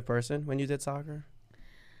competitive person when you did soccer?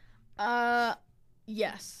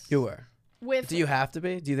 Yes. You were. With Do you have to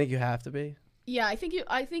be? Do you think you have to be? Yeah, I think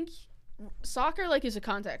soccer like is a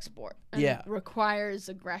contact sport. And Yeah. requires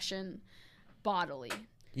aggression bodily.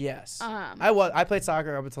 Yes. Um, I played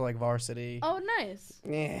soccer up until like varsity. Oh, nice.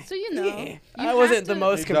 Yeah. So you know. Yeah. You I have wasn't the to-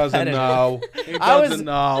 most He doesn't competitive. know. He I was- doesn't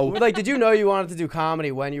know. Like, did you know you wanted to do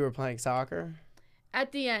comedy when you were playing soccer?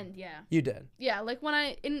 At the end, yeah. You did. Yeah, like when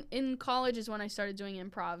I in college is when I started doing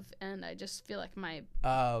improv, and I just feel like my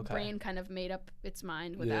brain kind of made up its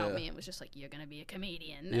mind without me. It was just like, you're gonna be a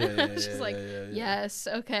comedian. It's just like, yes,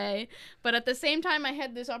 okay. But at the same time, I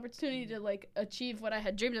had this opportunity to like achieve what I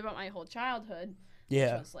had dreamed about my whole childhood, which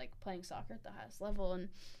was like playing soccer at the highest level,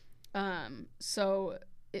 and so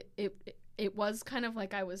it was kind of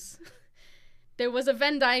like I was. There was a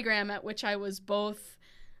Venn diagram at which I was both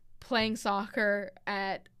playing soccer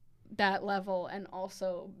at that level and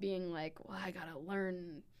also being like, well, I gotta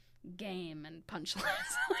learn game and punchlines.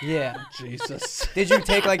 Yeah. Jesus. Did you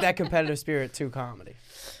take like that competitive spirit to comedy?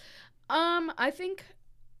 I think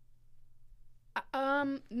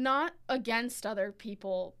not against other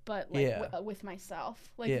people, but like with myself.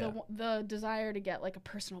 Like the desire to get like a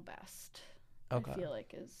personal best. I feel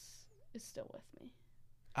like is still with me.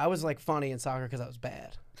 I was like funny in soccer because I was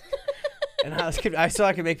bad. And I saw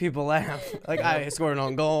I could make people laugh. Like I scored an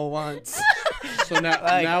own goal once. So now,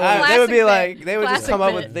 they would be like, bit. they would just Classic come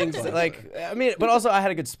up bit. with things that, like, I mean, but also I had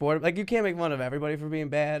a good sport. Like you can't make fun of everybody for being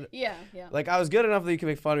bad. Yeah. Like I was good enough that you could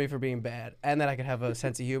make fun of me for being bad, and that I could have a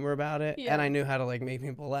sense of humor about it, and I knew how to like make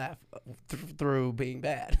people laugh through being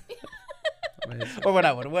bad. Or what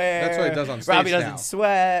I would wear. That's what he does on stage. Robbie doesn't now.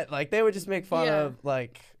 sweat. Like they would just make fun of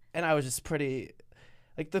like, and I was just pretty.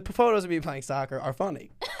 Like the photos of me playing soccer are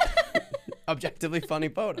funny. Objectively funny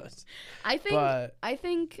photos. I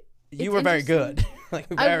think you were very good. Like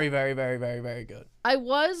very, very, very, very, very good. I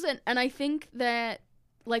was, and I think that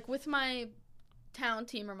like with my town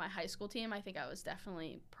team or my high school team, I think I was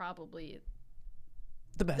definitely probably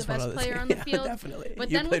the best player on the field. Definitely.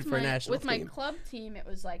 But you then played for a national with my team. club team, it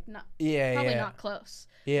was like not not close.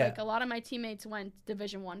 Yeah. Like a lot of my teammates went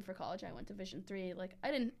Division I for college. I went Division III. Like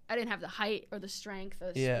I didn't have the height or the strength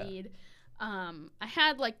or the speed. I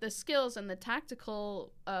had like the skills and the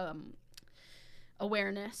tactical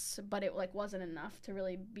awareness, but it like wasn't enough to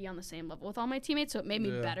really be on the same level with all my teammates. So it made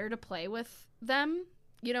me better to play with them,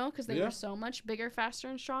 you know, because they were so much bigger, faster,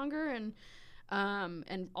 and stronger,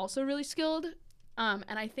 and also really skilled.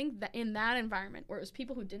 And I think that in that environment where it was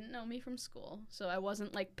people who didn't know me from school, so I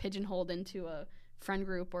wasn't like pigeonholed into a friend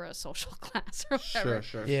group or a social class or whatever.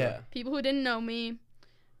 Sure. People who didn't know me,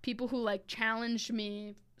 people who like challenged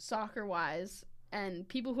me soccer wise, and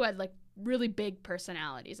people who had like really big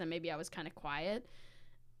personalities, and maybe I was kind of quiet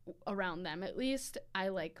around them. At least I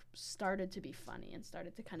like started to be funny and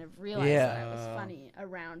started to kind of realize that I was funny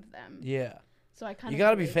around them. Yeah. So I kind of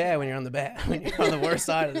gotta be fair when you're on the when you're on the worst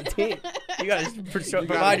side of the team. You gotta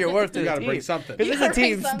provide your worth to the team. You gotta bring something. Because it's a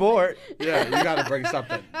team sport. Yeah, you gotta bring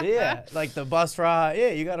something. Yeah, like the bus ride.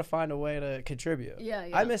 Yeah, you gotta find a way to contribute. Yeah.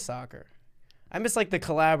 I miss soccer. I miss like the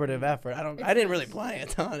collaborative effort. I didn't really play a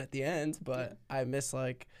ton at the end, but I miss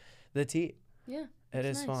like the team. Yeah. It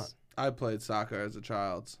is fun. I played soccer as a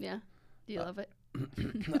child. Yeah. Do you love it?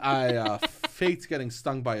 I faked getting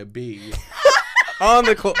stung by a bee. On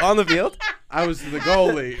the field? I was the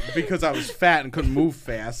goalie because I was fat and couldn't move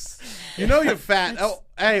fast. You know you're fat. Oh,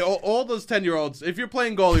 hey, all those 10-year-olds, if you're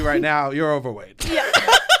playing goalie right now, you're overweight. Yeah.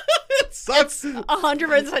 It sucks.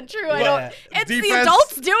 100% true. It's the Defense.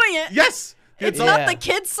 adults doing it. Yes. It's not the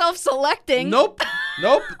kids self-selecting. Nope.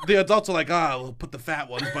 The adults are like, we'll put the fat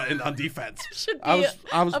ones, but on defense. Should be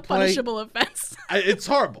a punishable offense. It's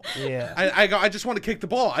horrible. Yeah. I just want to kick the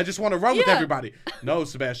ball. I just want to run with everybody. No,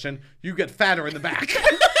 Sebastian, you get fatter in the back.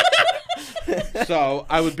 So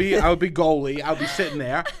I would be goalie. I would be sitting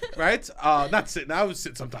there, right? Not sitting. I would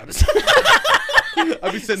sit sometimes.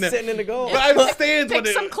 I'd be sitting there. Sitting in the goal. But I would stand Pick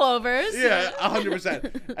some clovers. Yeah,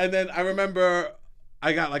 100%. And then I remember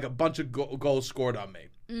I got like a bunch of goals scored on me.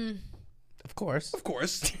 Of course.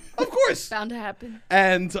 Bound to happen.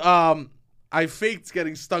 And I faked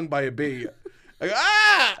getting stung by a bee. Like,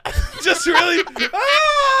 just really,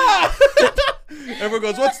 Everyone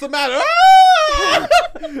goes, what's the matter?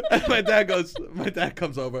 And my dad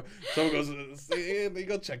comes over. Someone goes, hey,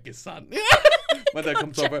 go check your son. My dad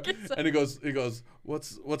comes over and he goes,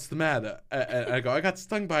 what's the matter? And I go, I got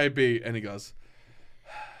stung by a bee. And he goes,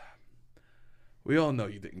 we all know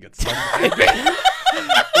you didn't get stung by a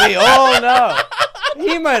bee. We all know.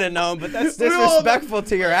 He might have known, but that's disrespectful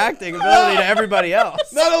to your acting ability to everybody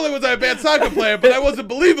else. Not only was I a bad soccer player, but I wasn't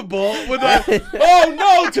believable with oh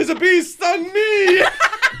no, 'tis a bee stung me.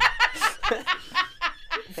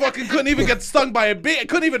 Fucking couldn't even get stung by a bee. I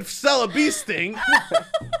couldn't even sell a bee sting.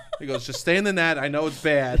 He goes, just stay in the net. I know it's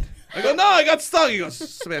bad. I go, no, I got stung. He goes,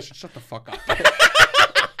 Sebastian, shut the fuck up.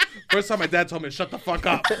 First time my dad told me to shut the fuck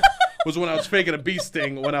up was when I was faking a bee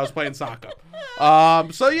sting when I was playing soccer.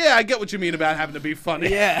 So yeah, I get what you mean about having to be funny.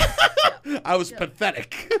 Yeah. I was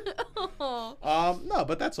pathetic. No,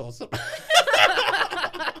 but that's awesome.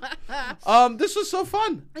 This was so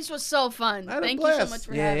fun. This was so fun. I had a Thank you so blast. much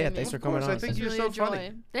for Yeah, having yeah, me. thanks for Of coming course, on. I think It you're was so really a funny.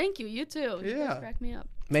 joy. Thank you. You too. You Yeah. guys crack me up.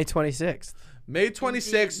 May 26th. May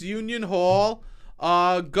 26th, Indeed. Union Hall.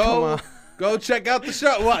 Come Go on. go check out the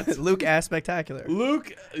show. What? Luke ass spectacular.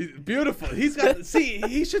 Luke, beautiful. He's got. See,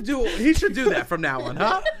 he should do that from now on,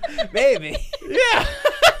 huh? Maybe. Yeah.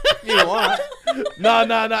 If you want. No.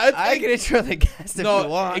 I can intro the guest if you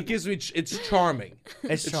want. it gives me. It's charming.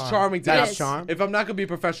 It's charming to That's have- charm. If I'm not gonna be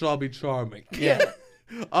professional, I'll be charming. Yeah.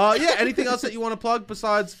 Yeah. Anything else that you want to plug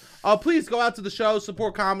besides? Please go out to the show,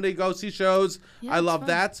 support comedy, go see shows. Yeah, I it's love fun.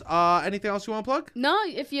 that. Anything else you want to plug? No,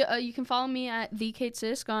 if you can follow me at the Kate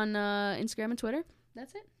Sisk on Instagram and Twitter.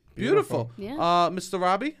 That's it. Beautiful. Yeah. Mr.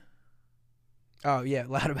 Robbie. Oh, yeah.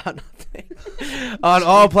 Loud About Nothing. On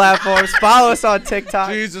all platforms. Follow us on TikTok.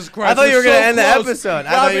 Jesus Christ. I thought you were going to end the episode.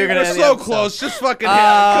 I thought you were going to end the so episode. close. Just fucking come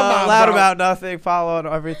on, Loud bro. About Nothing. Follow on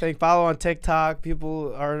everything. Follow on TikTok.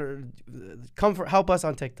 People are help us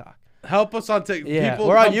on TikTok. Help us on TikTok. Yeah, People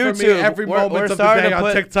we're on come for me YouTube. every we're moment of the starting day to on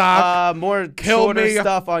put, TikTok. More Kill shorter me.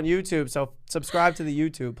 stuff on YouTube. So subscribe to the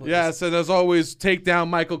YouTube, please. Yes, and as always, take down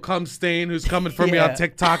Michael Cumstain, who's coming for me Yeah. on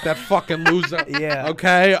TikTok. That fucking loser. Yeah.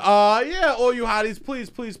 Okay. Yeah. All you hotties, please.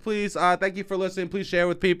 Thank you for listening. Please share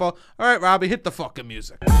with people. All right, Robbie, hit the fucking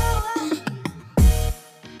music. Oh,